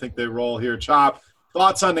 I think they roll here. Chop,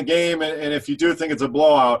 thoughts on the game, and if you do think it's a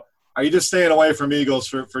blowout, are you just staying away from Eagles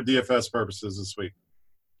for DFS purposes this week?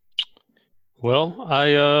 Well,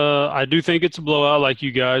 I do think it's a blowout like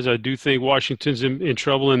you guys. I do think Washington's in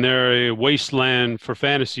trouble, and they're a wasteland for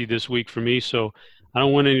fantasy this week for me, so I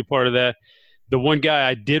don't want any part of that. The one guy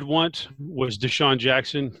I did want was Deshaun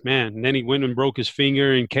Jackson. Man, and then he went and broke his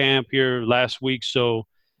finger in camp here last week, so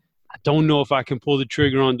I don't know if I can pull the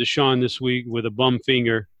trigger on Deshaun this week with a bum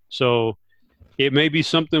finger. So it may be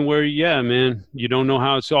something where, yeah, man, you don't know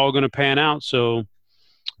how it's all going to pan out, so –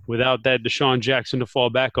 without that Deshaun Jackson to fall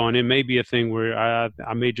back on, it may be a thing where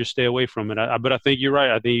I may just stay away from it. But I think you're right.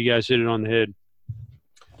 I think you guys hit it on the head.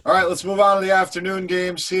 All right, let's move on to the afternoon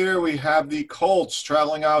games here. We have the Colts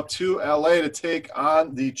traveling out to L.A. to take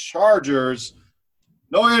on the Chargers.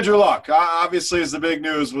 No Andrew Luck. Obviously, is the big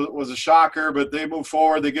news. Was a shocker, but they move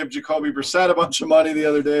forward. They give Jacoby Brissett a bunch of money the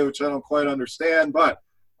other day, which I don't quite understand. But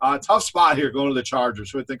tough spot here going to the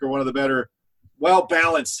Chargers, who I think are one of the better,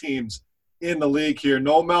 well-balanced teams in the league here.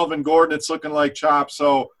 No Melvin Gordon, it's looking like, Chop.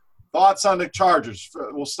 So thoughts on the Chargers?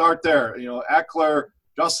 We'll start there. Eckler,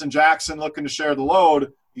 Justin Jackson looking to share the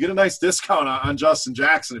load. You get a nice discount on Justin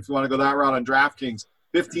Jackson if you want to go that route on DraftKings,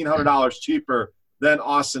 $1,500 cheaper than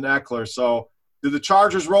Austin Eckler. So do the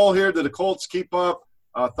Chargers roll here? Do the Colts keep up?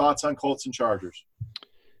 Thoughts on Colts and Chargers?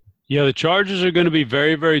 Yeah, the Chargers are going to be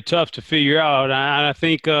very, very tough to figure out. I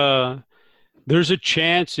think there's a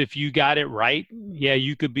chance if you got it right, yeah,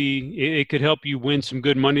 it could help you win some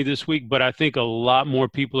good money this week, but I think a lot more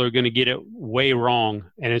people are going to get it way wrong,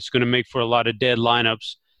 and it's going to make for a lot of dead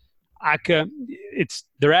lineups.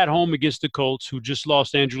 They're at home against the Colts, who just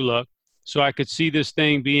lost Andrew Luck, so I could see this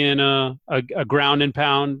thing being a ground and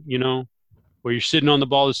pound, where you're sitting on the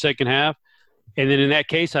ball the second half, and then in that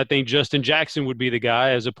case, I think Justin Jackson would be the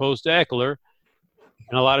guy as opposed to Eckler,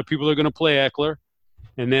 and a lot of people are going to play Eckler.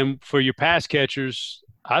 And then for your pass catchers,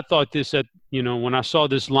 I thought when I saw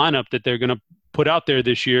this lineup that they're going to put out there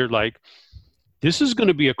this year, like this is going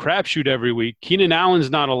to be a crapshoot every week. Keenan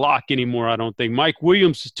Allen's not a lock anymore, I don't think. Mike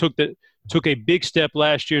Williams took a big step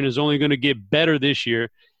last year and is only going to get better this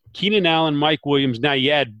year. Keenan Allen, Mike Williams, now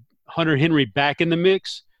you add Hunter Henry back in the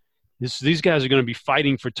mix. These guys are going to be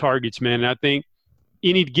fighting for targets, man. And I think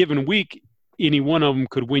any given week, any one of them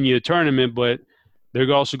could win you a tournament, but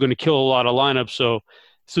they're also going to kill a lot of lineups. So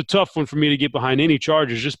it's a tough one for me to get behind any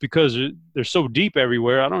Chargers just because they're so deep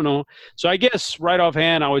everywhere. I don't know. So I guess right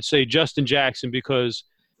offhand, I would say Justin Jackson because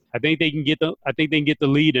I think they can get the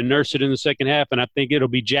lead and nurse it in the second half, and I think it'll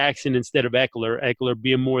be Jackson instead of Eckler. Eckler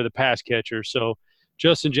being more of the pass catcher. So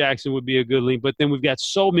Justin Jackson would be a good lead. But then we've got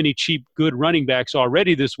so many cheap, good running backs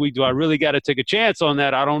already this week. Do I really got to take a chance on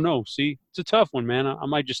that? I don't know. See, it's a tough one, man. I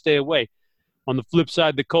might just stay away. On the flip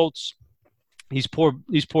side, the Colts. These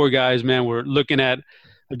poor guys, man, we're looking at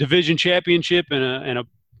a division championship and a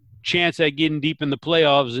chance at getting deep in the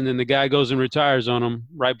playoffs, and then the guy goes and retires on them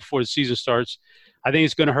right before the season starts. I think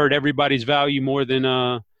it's going to hurt everybody's value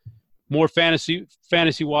more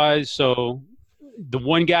fantasy-wise. So the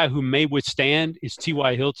one guy who may withstand is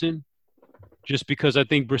T.Y. Hilton, just because I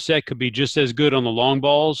think Brissett could be just as good on the long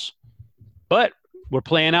balls. But we're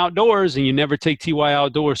playing outdoors, and you never take T.Y.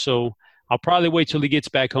 outdoors, so I'll probably wait till he gets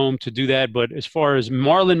back home to do that. But as far as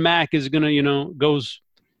Marlon Mack is going to,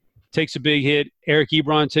 takes a big hit. Eric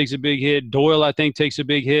Ebron takes a big hit. Doyle, I think, takes a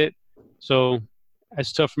big hit. So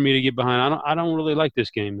that's tough for me to get behind. I don't really like this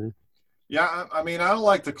game, man. Yeah, I mean, I don't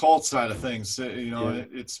like the Colts side of things.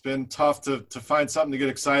 It's been tough to find something to get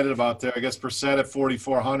excited about there. I guess Brissett at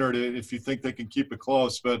 4,400 if you think they can keep it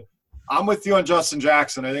close. But I'm with you on Justin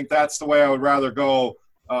Jackson. I think that's the way I would rather go.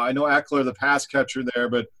 I know Eckler, the pass catcher there,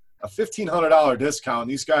 but a $1,500 discount.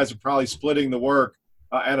 These guys are probably splitting the work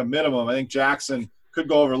at a minimum. I think Jackson could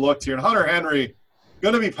go overlooked here. And Hunter Henry,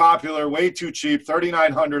 going to be popular, way too cheap,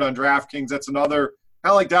 $3,900 on DraftKings. That's another,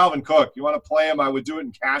 kind of like Dalvin Cook. You want to play him, I would do it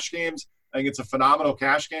in cash games. I think it's a phenomenal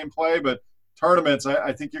cash game play, but tournaments,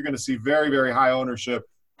 I think you're going to see very, very high ownership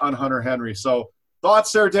on Hunter Henry. So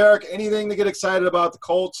thoughts there, Derek? Anything to get excited about the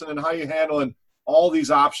Colts and then how you handling all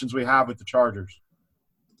these options we have with the Chargers?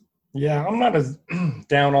 Yeah, I'm not as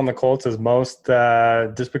down on the Colts as most,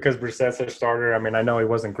 just because Brissett's their starter. I mean, I know he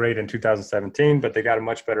wasn't great in 2017, but they got a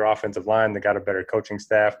much better offensive line. They got a better coaching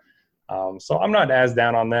staff. So I'm not as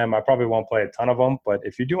down on them. I probably won't play a ton of them, but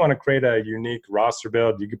if you do want to create a unique roster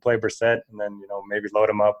build, you could play Brissett and then, maybe load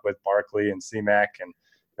him up with Barkley and C-Mac, and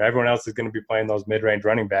everyone else is going to be playing those mid-range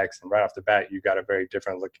running backs. And right off the bat, you got a very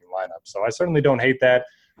different looking lineup. So I certainly don't hate that.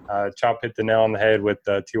 Chop hit the nail on the head with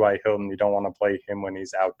T.Y. Hilton. You don't want to play him when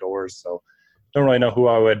he's outdoors. So don't really know who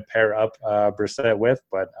I would pair up Brissett with,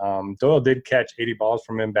 but Doyle did catch 80 balls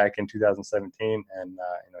from him back in 2017, and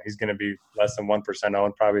he's going to be less than 1%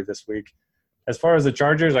 owned probably this week. As far as the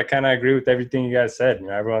Chargers, I kind of agree with everything you guys said.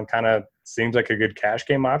 Everyone kind of seems like a good cash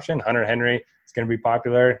game option. Hunter Henry is going to be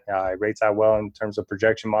popular. He rates out well in terms of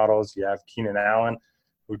projection models. You have Keenan Allen,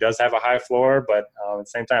 who does have a high floor, but at the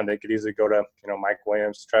same time, they could easily go to Mike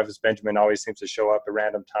Williams. Travis Benjamin always seems to show up at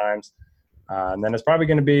random times. And then it's probably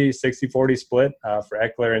going to be 60-40 split for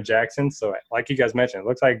Eckler and Jackson. So like you guys mentioned, it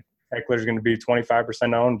looks like Eckler's going to be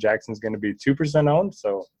 25% owned. Jackson's going to be 2% owned.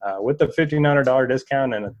 So with the $1,500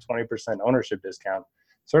 discount and a 20% ownership discount,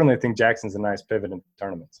 certainly think Jackson's a nice pivot in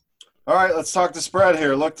tournaments. All right, let's talk the spread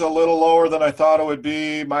here. Looked a little lower than I thought it would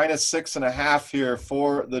be. -6.5 here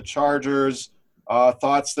for the Chargers.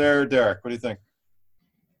 Thoughts there, Derek? What do you think?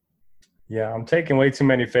 Yeah, I'm taking way too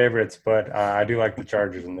many favorites, but I do like the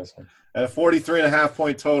Chargers in this one. And a 43.5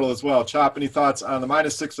 point total as well. Chop, any thoughts on the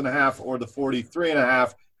 -6.5 or the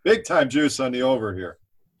 43.5? Big time juice on the over here.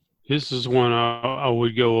 This is one I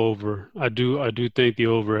would go over. I do think the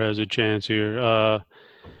over has a chance here.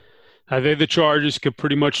 I think the Chargers could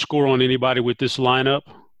pretty much score on anybody with this lineup,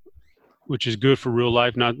 which is good for real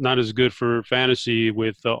life, not as good for fantasy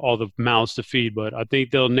with all the mouths to feed. But I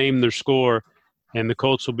think they'll name their score, and the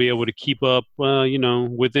Colts will be able to keep up,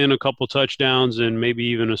 within a couple touchdowns and maybe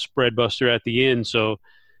even a spread buster at the end. So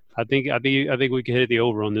I think we can hit the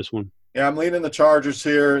over on this one. Yeah, I'm leaning the Chargers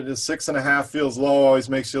here. The 6.5 feels low. Always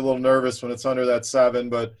makes you a little nervous when it's under that 7.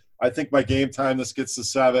 But I think by game time this gets to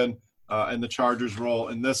 7, and the Chargers roll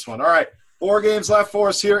in this one. All right, 4 games left for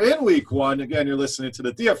us here in Week 1. Again, you're listening to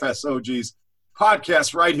the DFS OGs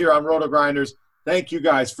podcast right here on Roto Grinders. Thank you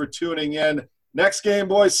guys for tuning in. Next game,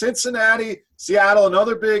 boys, Cincinnati, Seattle,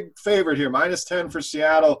 another big favorite here, -10 for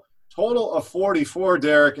Seattle. Total of 44,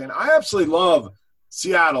 Derek. And I absolutely love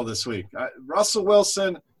Seattle this week. Russell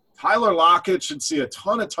Wilson, Tyler Lockett should see a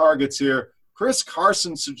ton of targets here. Chris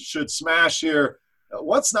Carson should smash here.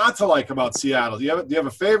 What's not to like about Seattle? Do you have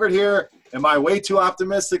a favorite here? Am I way too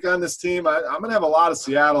optimistic on this team? I'm going to have a lot of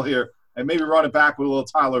Seattle here and maybe run it back with a little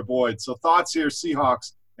Tyler Boyd. So thoughts here,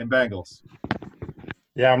 Seahawks and Bengals.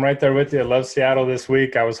 Yeah, I'm right there with you. I love Seattle this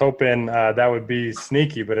week. I was hoping that would be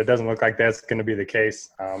sneaky, but it doesn't look like that's going to be the case.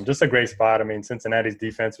 Just a great spot. I mean, Cincinnati's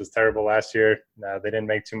defense was terrible last year. They didn't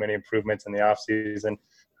make too many improvements in the offseason.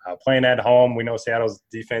 Playing at home, we know Seattle's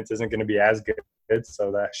defense isn't going to be as good,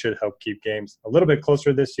 so that should help keep games a little bit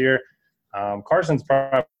closer this year. Carson's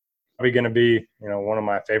probably going to be, one of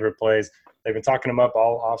my favorite plays. They've been talking him up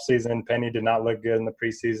all offseason. Penny did not look good in the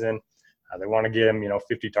preseason. They want to get him,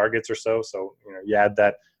 50 targets or so. So, you add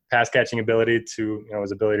that pass catching ability to,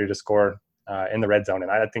 his ability to score in the red zone.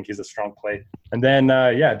 And I think he's a strong play. And then,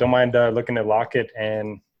 don't mind looking at Lockett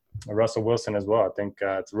and Russell Wilson as well. I think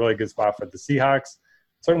it's a really good spot for the Seahawks.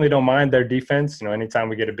 Certainly don't mind their defense. Anytime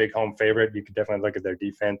we get a big home favorite, you could definitely look at their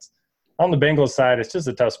defense. On the Bengals side, it's just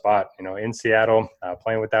a tough spot. In Seattle,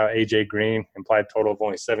 playing without A.J. Green, implied total of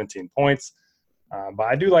only 17 points. But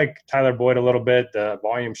I do like Tyler Boyd a little bit. The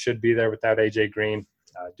volume should be there without A.J. Green.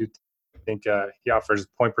 I do think he offers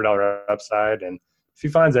point per dollar upside. And if he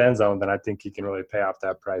finds the end zone, then I think he can really pay off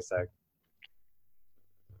that price tag.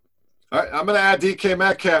 All right, I'm going to add DK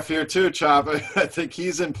Metcalf here too, Chop. I think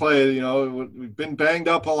he's in play. You know, we've been banged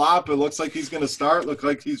up a lot, but it looks like he's going to start. Looks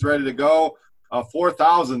like he's ready to go.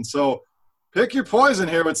 4,000. So pick your poison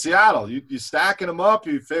here with Seattle. You stacking them up.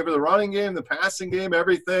 You favor the running game, the passing game,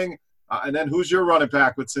 everything. And then who's your running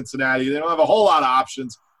back with Cincinnati? They don't have a whole lot of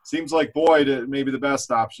options. Seems like Boyd may be the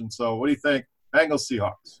best option. So what do you think? Bengals,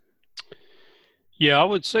 Seahawks. Yeah, I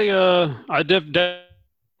would say I definitely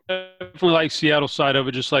like Seattle side of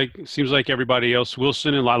it. Just like seems like everybody else.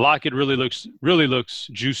 Wilson and Lockett really looks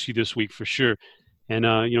juicy this week for sure. And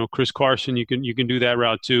Chris Carson, you can do that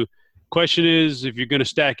route too. Question is, if you're going to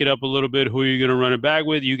stack it up a little bit, who are you going to run it back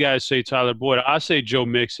with? You guys say Tyler Boyd. I say Joe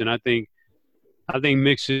Mixon. I think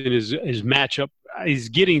Mixon is matchup. He's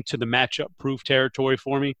getting to the matchup proof territory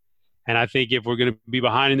for me. And I think if we're going to be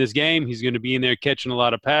behind in this game, he's going to be in there catching a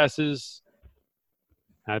lot of passes.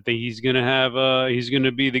 I think he's going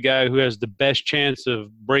to be the guy who has the best chance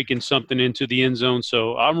of breaking something into the end zone.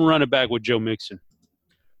 So I'm running back with Joe Mixon.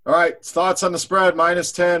 All right, thoughts on the spread,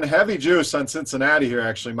 -10. Heavy juice on Cincinnati here,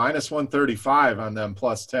 actually, -135 on them,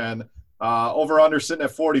 +10. Over-under sitting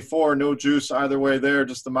at 44, no juice either way there,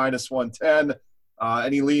 just the -110.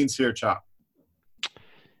 Any leans here, Chop?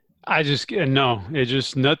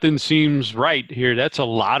 Nothing seems right here. That's a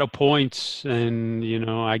lot of points, and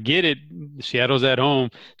I get it. Seattle's at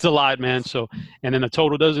home. It's a lot, man. So, and then the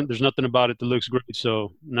total there's nothing about it that looks great.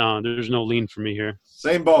 So, no, there's no lean for me here.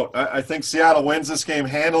 Same boat. I think Seattle wins this game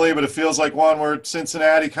handily, but it feels like one where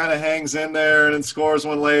Cincinnati kind of hangs in there and then scores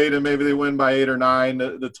one late, and maybe they win by 8 or 9.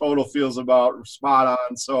 The total feels about spot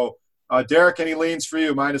on. So, Derek, any leans for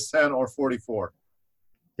you, -10 or 44?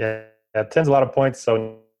 Yeah, 10's a lot of points,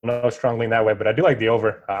 so no strong lean that way, but I do like the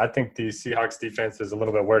over. I think the Seahawks defense is a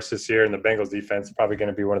little bit worse this year, and the Bengals defense is probably going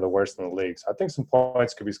to be one of the worst in the league. So I think some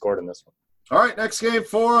points could be scored in this one. All right, next game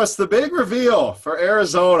for us, the big reveal for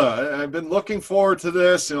Arizona. I've been looking forward to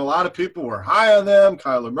this. A lot of people were high on them.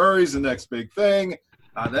 Kyler Murray's the next big thing.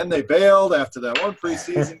 Then they bailed after that one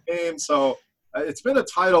preseason game. So it's been a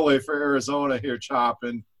tidal wave for Arizona here, Chop,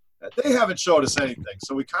 and they haven't showed us anything.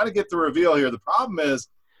 So we kind of get the reveal here. The problem is,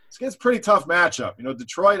 it's a pretty tough matchup.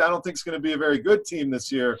 Detroit, I don't think is going to be a very good team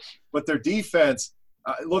this year, but their defense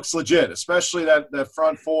looks legit, especially that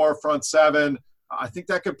front four, front seven. I think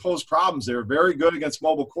that could pose problems. They were very good against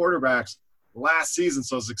mobile quarterbacks last season.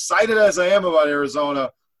 So as excited as I am about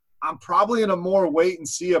Arizona, I'm probably in a more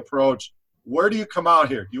wait-and-see approach. Where do you come out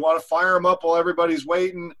here? Do you want to fire them up while everybody's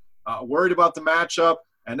waiting, worried about the matchup?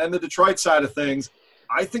 And then the Detroit side of things,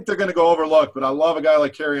 I think they're going to go overlooked, but I love a guy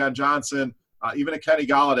like Kerryon Johnson. Even a Kenny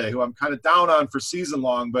Galladay, who I'm kind of down on for season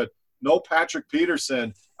long, but no Patrick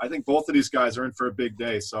Peterson. I think both of these guys are in for a big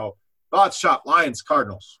day. So, thoughts, Chop, Lions,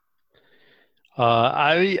 Cardinals.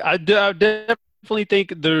 I definitely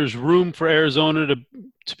think there's room for Arizona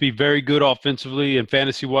to be very good offensively and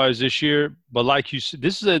fantasy-wise this year. But like you said,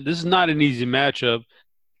 this is not an easy matchup.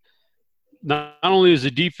 Not only is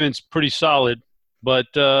the defense pretty solid, but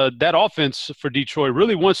that offense for Detroit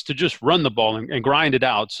really wants to just run the ball and grind it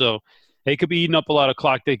out. So, they could be eating up a lot of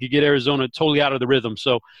clock. They could get Arizona totally out of the rhythm.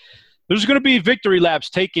 So there's going to be victory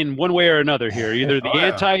laps taken one way or another here. Either the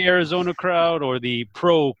anti-Arizona crowd or the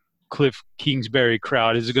pro-Cliff Kingsbury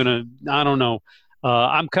crowd is going to – I don't know.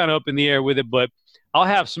 I'm kind of up in the air with it, but I'll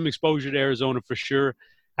have some exposure to Arizona for sure.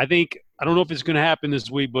 I don't know if it's going to happen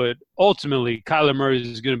this week, but ultimately Kyler Murray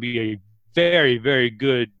is going to be a very, very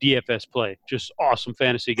good DFS play. Just awesome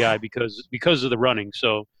fantasy guy because of the running.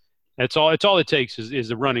 So it's all it takes is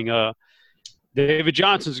the running. David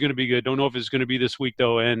Johnson's going to be good. Don't know if it's going to be this week,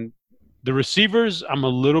 though. And the receivers, I'm a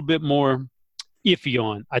little bit more iffy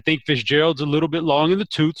on. I think Fitzgerald's a little bit long in the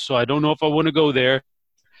tooth, so I don't know if I want to go there.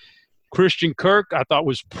 Christian Kirk, I thought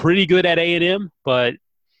was pretty good at A&M, but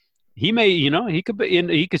he may, he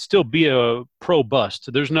could still be a pro bust.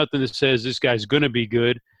 There's nothing that says this guy's going to be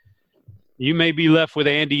good. You may be left with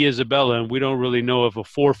Andy Isabella, and we don't really know if a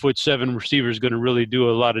 4'7" receiver is going to really do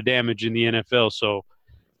a lot of damage in the NFL. So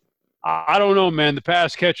I don't know, man. The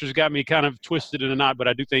pass catchers got me kind of twisted in a knot, but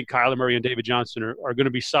I do think Kyler Murray and David Johnson are going to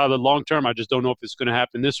be solid long term. I just don't know if it's going to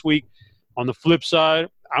happen this week. On the flip side,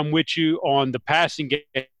 I'm with you on the passing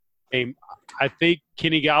game. I think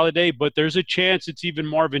Kenny Galladay, but there's a chance it's even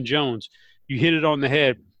Marvin Jones. You hit it on the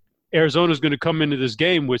head. Arizona's going to come into this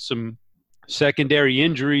game with some secondary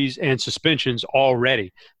injuries and suspensions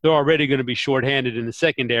already. They're already going to be shorthanded in the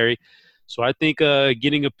secondary. So I think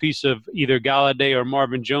getting a piece of either Galladay or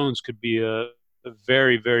Marvin Jones could be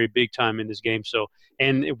very, very big time in this game. So,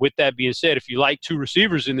 and with that being said, if you like two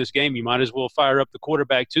receivers in this game, you might as well fire up the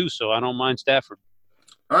quarterback too. So I don't mind Stafford.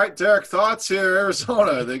 All right, Derek, thoughts here,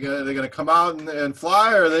 Arizona. Are they gonna come out and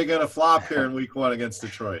fly, or are they gonna flop here in Week 1 against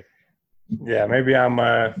Detroit? Yeah, maybe I'm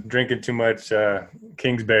drinking too much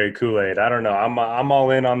Kingsbury Kool-Aid. I don't know. I'm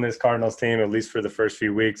all in on this Cardinals team, at least for the first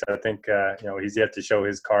few weeks. I think he's yet to show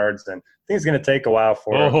his cards, and I think it's going to take a while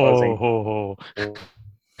for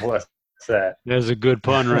What's that? That's a good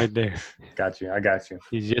pun right there. I got you.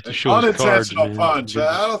 He's yet to show his cards, man. Punch.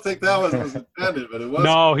 I don't think that was intended, but it was.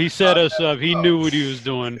 No, he set us up. He knew what he was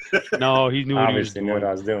doing. No, he knew what he was doing. Obviously knew what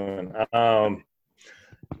I was doing.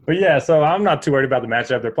 But yeah, so I'm not too worried about the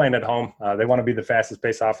matchup. They're playing at home. They want to be the fastest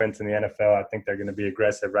paced offense in the NFL. I think they're going to be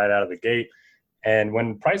aggressive right out of the gate. And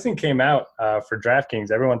when pricing came out for DraftKings,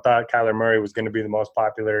 everyone thought Kyler Murray was going to be the most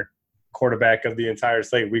popular quarterback of the entire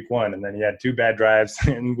slate Week 1. And then he had 2 bad drives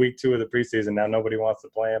in Week 2 of the preseason. Now nobody wants to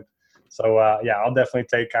play him. So, I'll definitely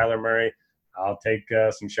take Kyler Murray. I'll take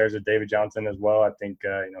some shares of David Johnson as well. I think,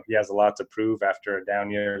 he has a lot to prove after a down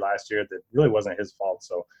year last year that really wasn't his fault.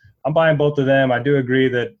 So I'm buying both of them. I do agree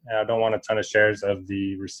that I don't want a ton of shares of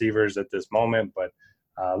the receivers at this moment, but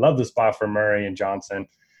I love the spot for Murray and Johnson.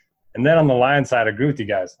 And then on the Lions side, I agree with you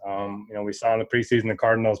guys. We saw in the preseason the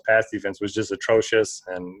Cardinals' pass defense was just atrocious,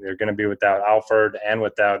 and they're going to be without Alford and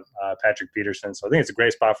without Patrick Peterson. So I think it's a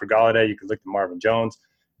great spot for Golladay. You could look to Marvin Jones.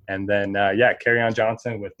 And then, Kerryon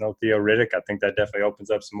Johnson with no Theo Riddick. I think that definitely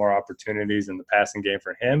opens up some more opportunities in the passing game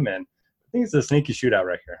for him. And I think it's a sneaky shootout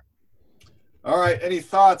right here. All right, any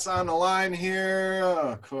thoughts on the line here? Oh,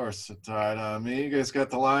 of course, it died on me. You guys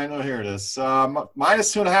got the line? Oh, here it is.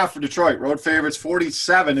 Minus 2.5 for Detroit. Road favorites,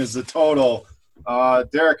 47 is the total.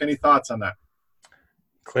 Derek, any thoughts on that?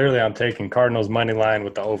 Clearly, I'm taking Cardinals money line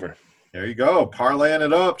with the over. There you go. Parlaying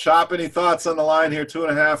it up. Chop, any thoughts on the line here?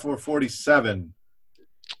 2.5 or 47?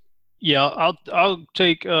 Yeah, I'll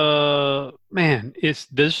take it's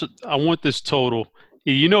this. I want this total.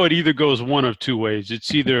 It either goes one of two ways.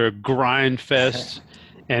 It's either a grind fest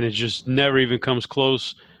and it just never even comes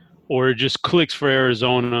close, or it just clicks for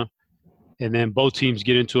Arizona and then both teams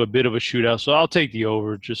get into a bit of a shootout. So I'll take the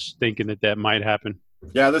over, just thinking that might happen.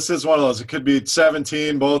 Yeah, this is one of those. It could be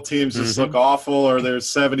 17. Both teams just look awful, or there's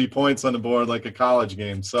 70 points on the board like a college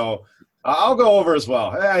game. So I'll go over as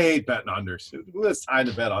well. I hate betting unders. Who has time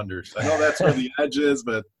to bet unders? I know that's where the edge is,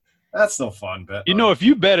 but that's no fun bet. If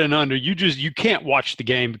you bet an under, you can't watch the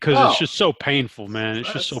game because it's just so painful, man.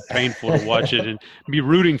 It's just so painful to watch it and be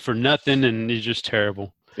rooting for nothing, and it's just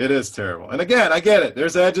terrible. It is terrible. And again, I get it.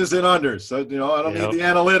 There's edges in unders. So, I don't need the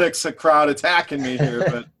analytics crowd attacking me here,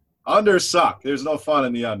 but unders suck. There's no fun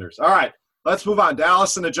in the unders. All right, let's move on.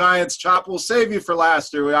 Dallas and the Giants. Chop, we'll save you for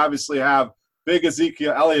last year. We obviously have big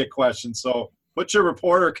Ezekiel Elliott questions, so put your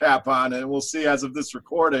reporter cap on, and we'll see as of this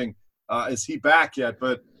recording, is he back yet?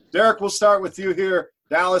 But Derek, we'll start with you here.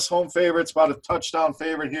 Dallas home favorites, about a touchdown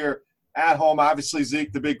favorite here at home. Obviously,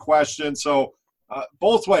 Zeke, the big question. So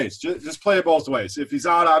both ways, just play it both ways. If he's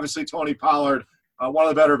out, obviously Tony Pollard, one of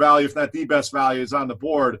the better value, if not the best value, is on the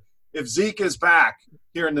board. If Zeke is back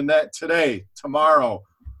here in the net today, tomorrow,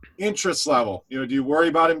 interest level, do you worry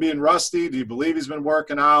about him being rusty? Do you believe he's been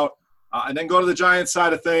working out? And then go to the Giants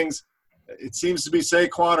side of things. It seems to be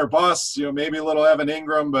Saquon or bust, maybe a little Evan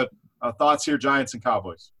Ingram, but thoughts here, Giants and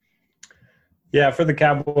Cowboys. Yeah, for the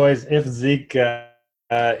Cowboys, if Zeke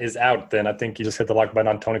is out, then I think you just hit the lock button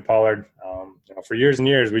on Tony Pollard. For years and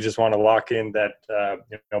years, we just want to lock in that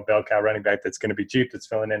bell cow running back that's going to be cheap, that's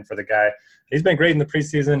filling in for the guy. He's been great in the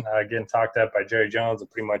preseason, getting talked up by Jerry Jones and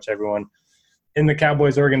pretty much everyone in the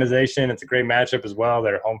Cowboys organization. It's a great matchup as well.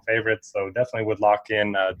 They're home favorites, so definitely would lock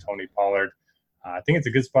in Tony Pollard. I think it's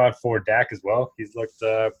a good spot for Dak as well. He's looked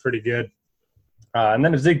pretty good. And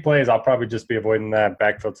then if Zeke plays, I'll probably just be avoiding that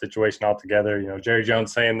backfield situation altogether. Jerry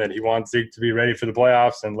Jones saying that he wants Zeke to be ready for the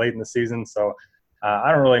playoffs and late in the season. So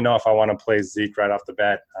I don't really know if I want to play Zeke right off the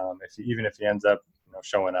bat, even if he ends up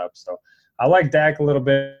showing up. So I like Dak a little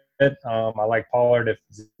bit. I like Pollard if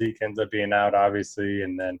Zeke ends up being out, obviously.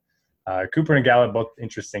 And then Cooper and Gallup, both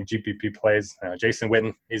interesting GPP plays. Jason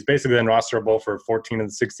Witten, he's basically been rosterable for 14 of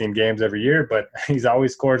the 16 games every year, but he's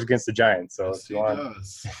always scores against the Giants. So if you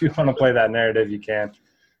want to play that narrative, you can.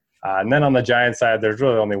 And then on the Giants side, there's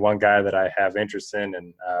really only one guy that I have interest in,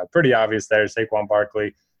 and pretty obvious there, Saquon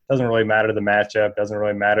Barkley. Doesn't really matter the matchup. Doesn't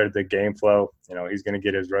really matter the game flow. He's going to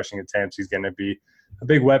get his rushing attempts. He's going to be a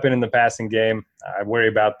big weapon in the passing game. I worry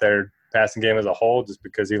about their passing game as a whole just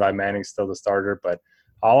because Eli Manning's still the starter, but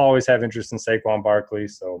I'll always have interest in Saquon Barkley.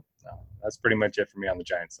 So that's pretty much it for me on the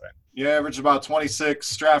Giants side. Yeah, averaged about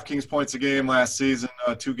 26 DraftKings points a game last season,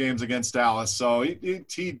 2 games against Dallas. So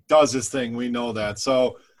he does his thing. We know that.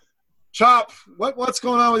 So, Chop, what's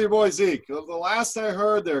going on with your boy Zeke? The last I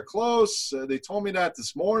heard, they're close. They told me that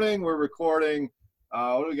this morning. We're recording,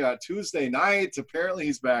 what do we got, Tuesday night. Apparently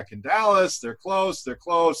he's back in Dallas. They're close.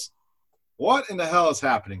 What in the hell is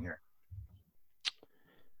happening here?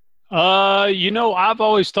 I've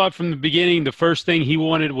always thought from the beginning the first thing he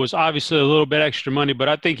wanted was obviously a little bit extra money, but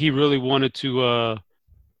I think he really wanted to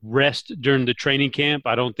rest during the training camp.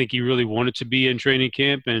 I don't think he really wanted to be in training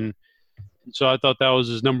camp, and so I thought that was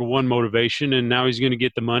his number one motivation, and now he's going to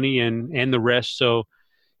get the money and the rest, so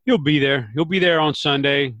he'll be there. He'll be there on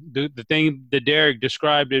Sunday. The thing that Derek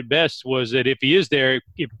described it best was that if he is there,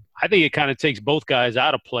 I think it kind of takes both guys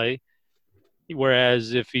out of play.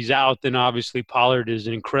 Whereas if he's out, then obviously Pollard is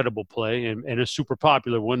an incredible play and a super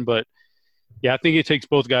popular one. But, yeah, I think it takes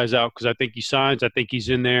both guys out because I think he signs. I think he's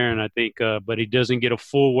in there, and I think but he doesn't get a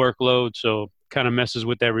full workload, so kind of messes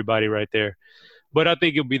with everybody right there. But I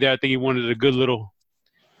think he'll be there. I think he wanted a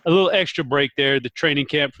little extra break there, the training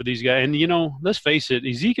camp for these guys. And, let's face it,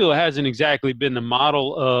 Ezekiel hasn't exactly been the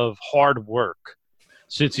model of hard work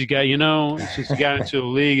since he got into the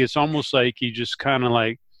league. It's almost like he just kind of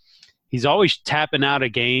like, he's always tapping out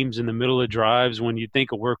of games in the middle of drives when you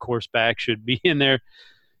think a workhorse back should be in there.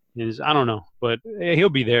 I don't know, but he'll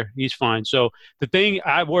be there. He's fine. So the thing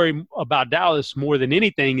I worry about Dallas more than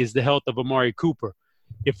anything is the health of Amari Cooper.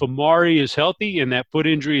 If Amari is healthy and that foot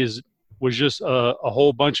injury was just a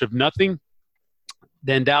whole bunch of nothing,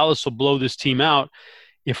 then Dallas will blow this team out.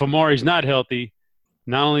 If Amari's not healthy,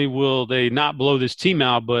 not only will they not blow this team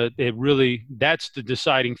out, but that's the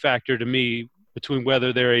deciding factor to me between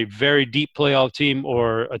whether they're a very deep playoff team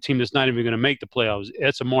or a team that's not even going to make the playoffs.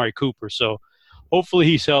 That's Amari Cooper. So hopefully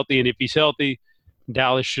he's healthy, and if he's healthy,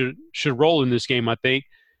 Dallas should roll in this game, I think.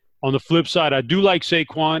 On the flip side, I do like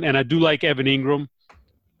Saquon, and I do like Evan Ingram.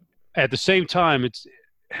 At the same time,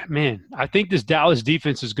 I think this Dallas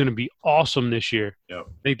defense is going to be awesome this year. Yep.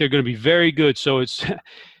 I think they're going to be very good. So it's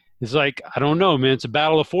like, I don't know, man. It's a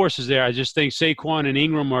battle of forces there. I just think Saquon and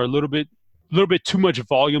Ingram are a little bit too much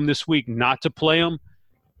volume this week not to play them.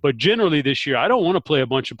 But generally this year, I don't want to play a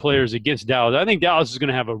bunch of players against Dallas. I think Dallas is going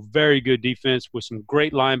to have a very good defense with some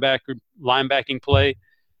great linebacking play.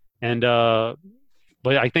 And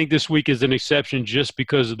but I think this week is an exception just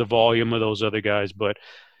because of the volume of those other guys. But,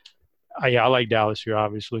 I like Dallas here,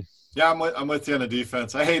 obviously. Yeah, I'm with you on the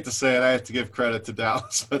defense. I hate to say it. I have to give credit to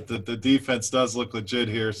Dallas, but the defense does look legit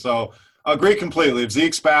here. So I agree completely. If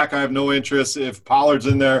Zeke's back, I have no interest. If Pollard's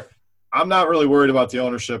in there, I'm not really worried about the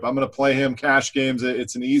ownership. I'm going to play him cash games.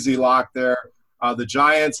 It's an easy lock there. The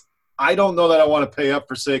Giants, I don't know that I want to pay up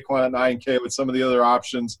for Saquon at $9K with some of the other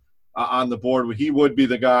options on the board. He would be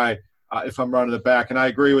the guy if I'm running it back. And I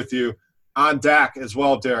agree with you on Dak as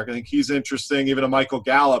well, Derek. I think he's interesting. Even a Michael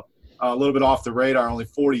Gallup, a little bit off the radar, only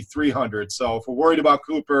 4,300. So if we're worried about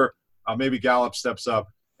Cooper, maybe Gallup steps up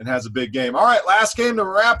and has a big game. All right, last game to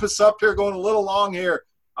wrap us up here, going a little long here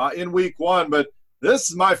in week one. But this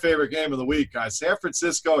is my favorite game of the week, guys. San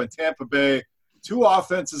Francisco and Tampa Bay, 2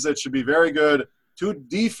 offenses that should be very good, 2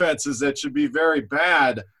 defenses that should be very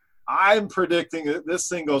bad. I'm predicting that this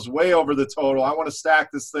thing goes way over the total. I want to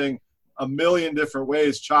stack this thing a million different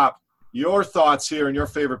ways. Chop, your thoughts here and your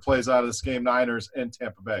favorite plays out of this game, Niners and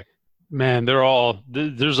Tampa Bay. Man,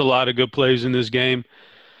 there's a lot of good plays in this game.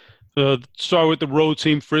 Start with the road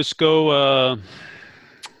team, Frisco.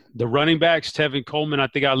 The running backs, Tevin Coleman, I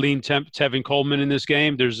think I lean Tevin Coleman in this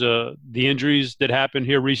game. There's the injuries that happened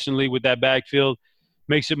here recently with that backfield.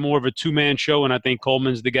 Makes it more of a 2-man show, and I think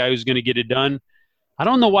Coleman's the guy who's going to get it done. I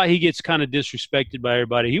don't know why he gets kind of disrespected by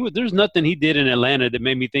everybody. There's nothing he did in Atlanta that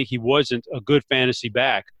made me think he wasn't a good fantasy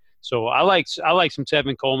back. So I like some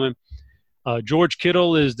Tevin Coleman. George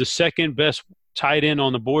Kittle is the second best tight end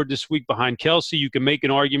on the board this week behind Kelsey. You can make an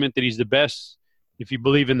argument that he's the best if you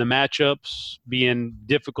believe in the matchups being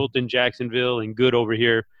difficult in Jacksonville and good over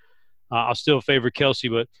here. I'll still favor Kelsey,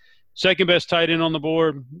 but second best tight end on the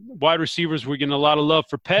board. Wide receivers, we're getting a lot of love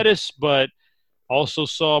for Pettis, but also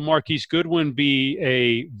saw Marquise Goodwin be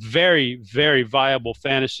a very, very viable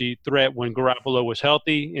fantasy threat when Garoppolo was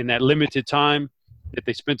healthy in that limited time that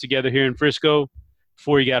they spent together here in Frisco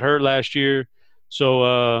before he got hurt last year.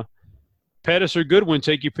 So Pettis or Goodwin,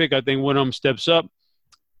 take your pick. I think one of them steps up.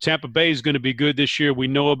 Tampa Bay is going to be good this year. We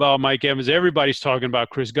know about Mike Evans. Everybody's talking about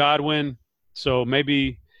Chris Godwin. So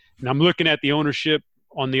maybe – and I'm looking at the ownership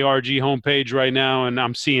on the RG homepage right now, and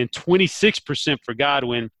I'm seeing 26% for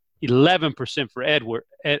Godwin, 11% for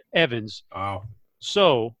Evans. Wow.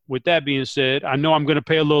 So with that being said, I know I'm going to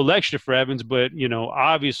pay a little extra for Evans, but,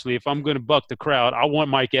 obviously if I'm going to buck the crowd, I want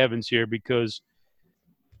Mike Evans here because,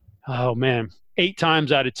 oh, man, 8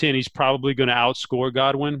 times out of 10, he's probably going to outscore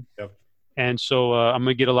Godwin. Yep. And so I'm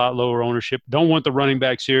going to get a lot lower ownership. Don't want the running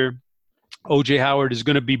backs here. O.J. Howard is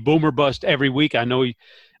going to be boom or bust every week. I know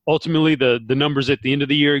ultimately the numbers at the end of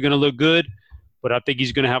the year are going to look good, but I think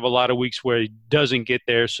he's going to have a lot of weeks where he doesn't get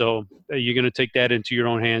there. So you're going to take that into your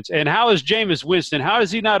own hands. And how is Jameis Winston? How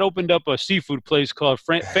has he not opened up a seafood place called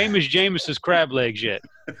Famous Jameis's Crab Legs yet?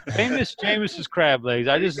 Famous Jameis's Crab Legs.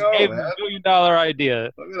 I just gave him $1 million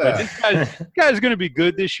idea. But this guy's going to be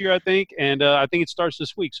good this year, I think. And I think it starts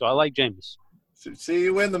this week. So I like Jameis. See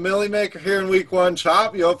you win the Millie Maker here in week 1,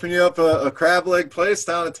 Chop. You open you up a crab leg place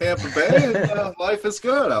down in Tampa Bay, and life is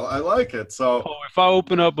good. I like it. So if I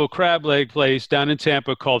open up a crab leg place down in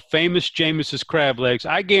Tampa called Famous Jameis's Crab Legs,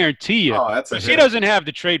 I guarantee you, he doesn't have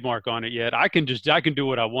the trademark on it yet. I can do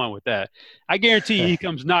what I want with that. I guarantee you he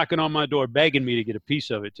comes knocking on my door begging me to get a piece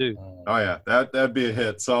of it too. Oh yeah, that'd be a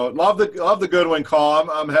hit. So love the Goodwin call.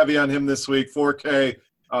 I'm heavy on him this week. 4K,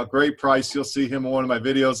 great price. You'll see him in one of my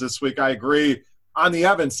videos this week. I agree. On the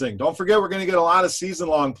Evans thing, don't forget we're going to get a lot of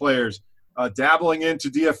season-long players dabbling into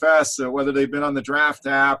DFS, whether they've been on the draft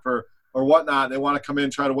app or whatnot. They want to come in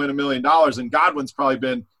and try to win $1 million. And Godwin's probably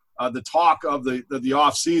been the talk of the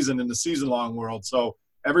off-season in the season-long world. So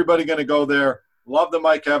everybody going to go there. Love the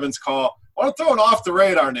Mike Evans call. I want to throw an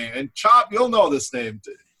off-the-radar name. And Chop, you'll know this name.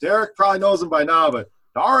 Derek probably knows him by now, but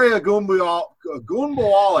Dare Ogunbowale,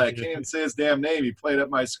 I can't even say his damn name. He played at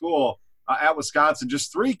my school at Wisconsin.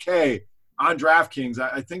 Just 3K. On DraftKings.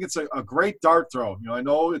 I think it's a great dart throw. I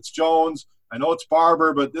know it's Jones. I know it's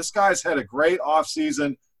Barber, but this guy's had a great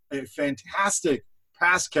offseason, a fantastic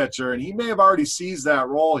pass catcher, and he may have already seized that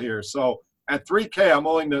role here. So at 3K, I'm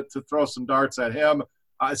willing to throw some darts at him.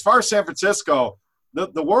 As far as San Francisco,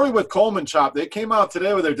 the worry with Coleman, Chop, they came out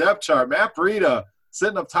today with their depth chart. Matt Breida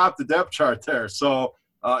sitting up top the depth chart there. So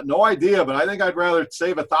no idea, but I think I'd rather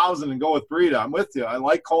save 1,000 and go with Breida. I'm with you. I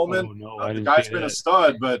like Coleman. The guy's been a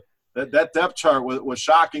stud, but that depth chart was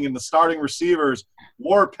shocking, and the starting receivers,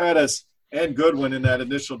 Ward, Pettis, and Goodwin in that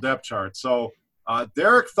initial depth chart. So,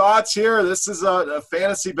 Derek, thoughts here? This is a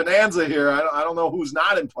fantasy bonanza here. I don't know who's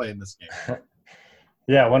not in play in this game.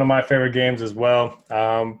 Yeah, one of my favorite games as well.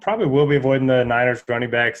 Probably will be avoiding the Niners running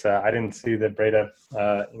backs. I didn't see that Breida,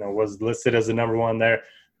 was listed as the number 1 there.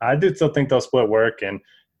 I do still think they'll split work, and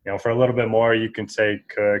for a little bit more, you can say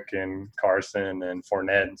Cook and Carson and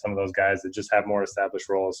Fournette and some of those guys that just have more established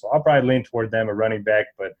roles. So I'll probably lean toward them, a running back.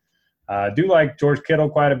 But I do like George Kittle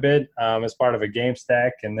quite a bit as part of a game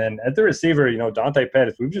stack. And then at the receiver, Dante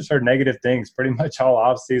Pettis, we've just heard negative things pretty much all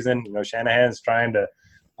offseason. Shanahan's trying to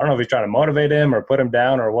 – I don't know if he's trying to motivate him or put him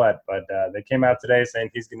down or what. But they came out today saying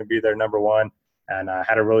he's going to be their number 1 and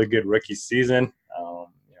had a really good rookie season.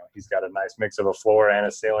 He's got a nice mix of a floor and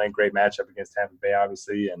a ceiling. Great matchup against Tampa Bay,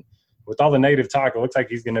 obviously. And with all the negative talk, it looks like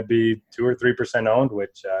he's going to be 2 or 3% owned,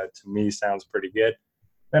 which to me sounds pretty good.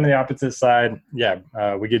 Then on the opposite side,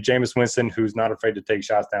 we get Jameis Winston, who's not afraid to take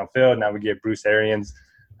shots downfield. Now we get Bruce Arians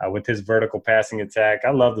with his vertical passing attack.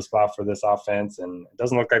 I love the spot for this offense, and it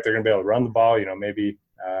doesn't look like they're going to be able to run the ball. Maybe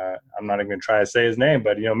I'm not even going to try to say his name,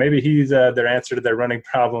 but, maybe he's their answer to their running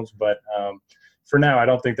problems. But for now, I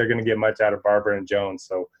don't think they're going to get much out of Barber and Jones.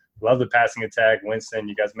 So love the passing attack. Winston,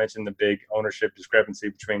 you guys mentioned the big ownership discrepancy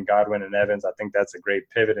between Godwin and Evans. I think that's a great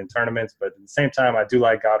pivot in tournaments. But at the same time, I do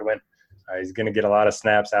like Godwin. He's going to get a lot of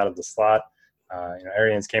snaps out of the slot.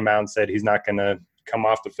 Arians came out and said he's not going to come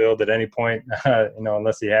off the field at any point,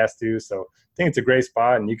 unless he has to. So I think it's a great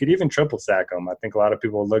spot, and you could even triple stack him. I think a lot of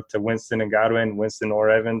people look to Winston and Godwin, Winston or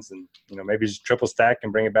Evans, and maybe just triple stack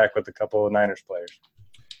and bring it back with a couple of Niners players.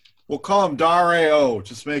 We'll call him Dare.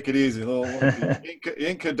 Just make it easy. A little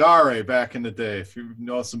Inca Dare back in the day, if you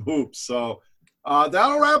know some hoops. So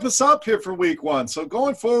that'll wrap us up here for week 1. So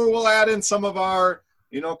going forward, we'll add in some of our,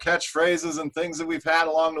 catchphrases and things that we've had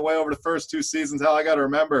along the way over the first 2 seasons. Hell, I got to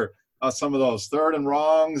remember some of those third and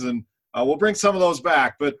wrongs, and we'll bring some of those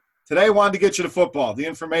back. But today I wanted to get you to football. The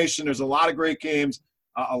information, there's a lot of great games,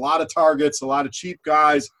 a lot of targets, a lot of cheap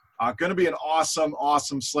guys. Going to be an awesome,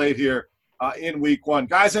 awesome slate here in week 1.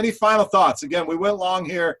 Guys, any final thoughts? Again, we went long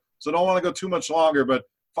here, so don't want to go too much longer, but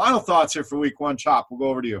final thoughts here for week 1. Chop, we'll go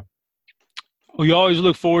over to you. We always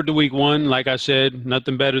look forward to week 1. Like I said,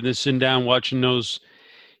 nothing better than sitting down watching those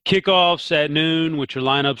kickoffs at noon with your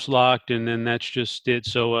lineups locked, and then that's just it.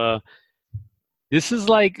 So this is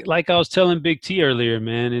like I was telling Big T earlier,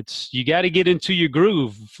 man. You got to get into your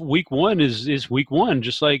groove. Week 1 is week 1,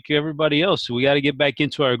 just like everybody else. So we got to get back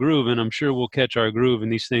into our groove, and I'm sure we'll catch our groove,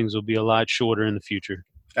 and these things will be a lot shorter in the future.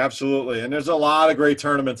 Absolutely. And there's a lot of great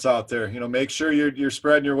tournaments out there. Make sure you're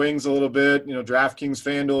spreading your wings a little bit. DraftKings,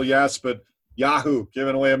 FanDuel, yes, but Yahoo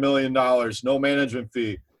giving away $1 million, no management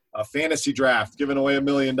fee. Fantasy Draft giving away $1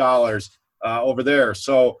 million over there.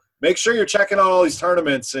 So make sure you're checking out all these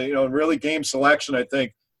tournaments. And really game selection, I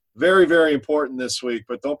think, very, very important this week.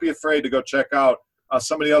 But don't be afraid to go check out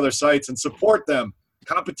some of the other sites and support them.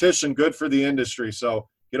 Competition, good for the industry. So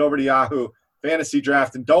get over to Yahoo Fantasy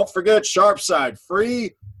Draft. And don't forget Sharpside,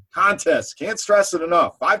 free contest. Can't stress it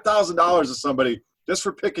enough. $5,000 to somebody just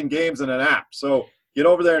for picking games in an app. So get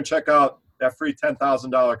over there and check out that free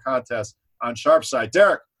 $10,000 contest on Sharpside.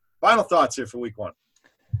 Derek, final thoughts here for week one.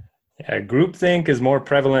 Yeah, groupthink is more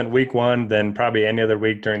prevalent week one than probably any other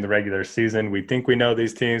week during the regular season. We think we know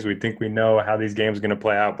these teams. We think we know how these games are going to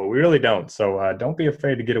play out, but we really don't. So don't be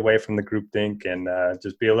afraid to get away from the groupthink and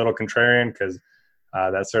just be a little contrarian, because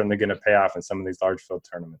that's certainly going to pay off in some of these large field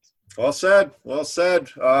tournaments. Well said. Well said.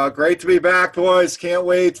 Great to be back, boys. Can't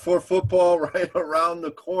wait for football right around the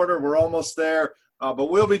corner. We're almost there. But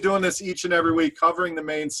we'll be doing this each and every week, covering the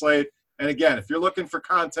main slate. And again, if you're looking for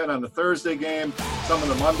content on the Thursday game, some of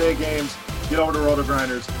the Monday games, get over to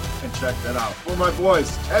Roto-Grinders and check that out. For my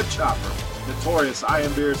boys, HeadChopper, Notorious, I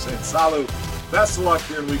am Beermakersfan, Salut. Best of luck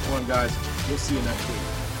here in week one, guys. We'll see you next week.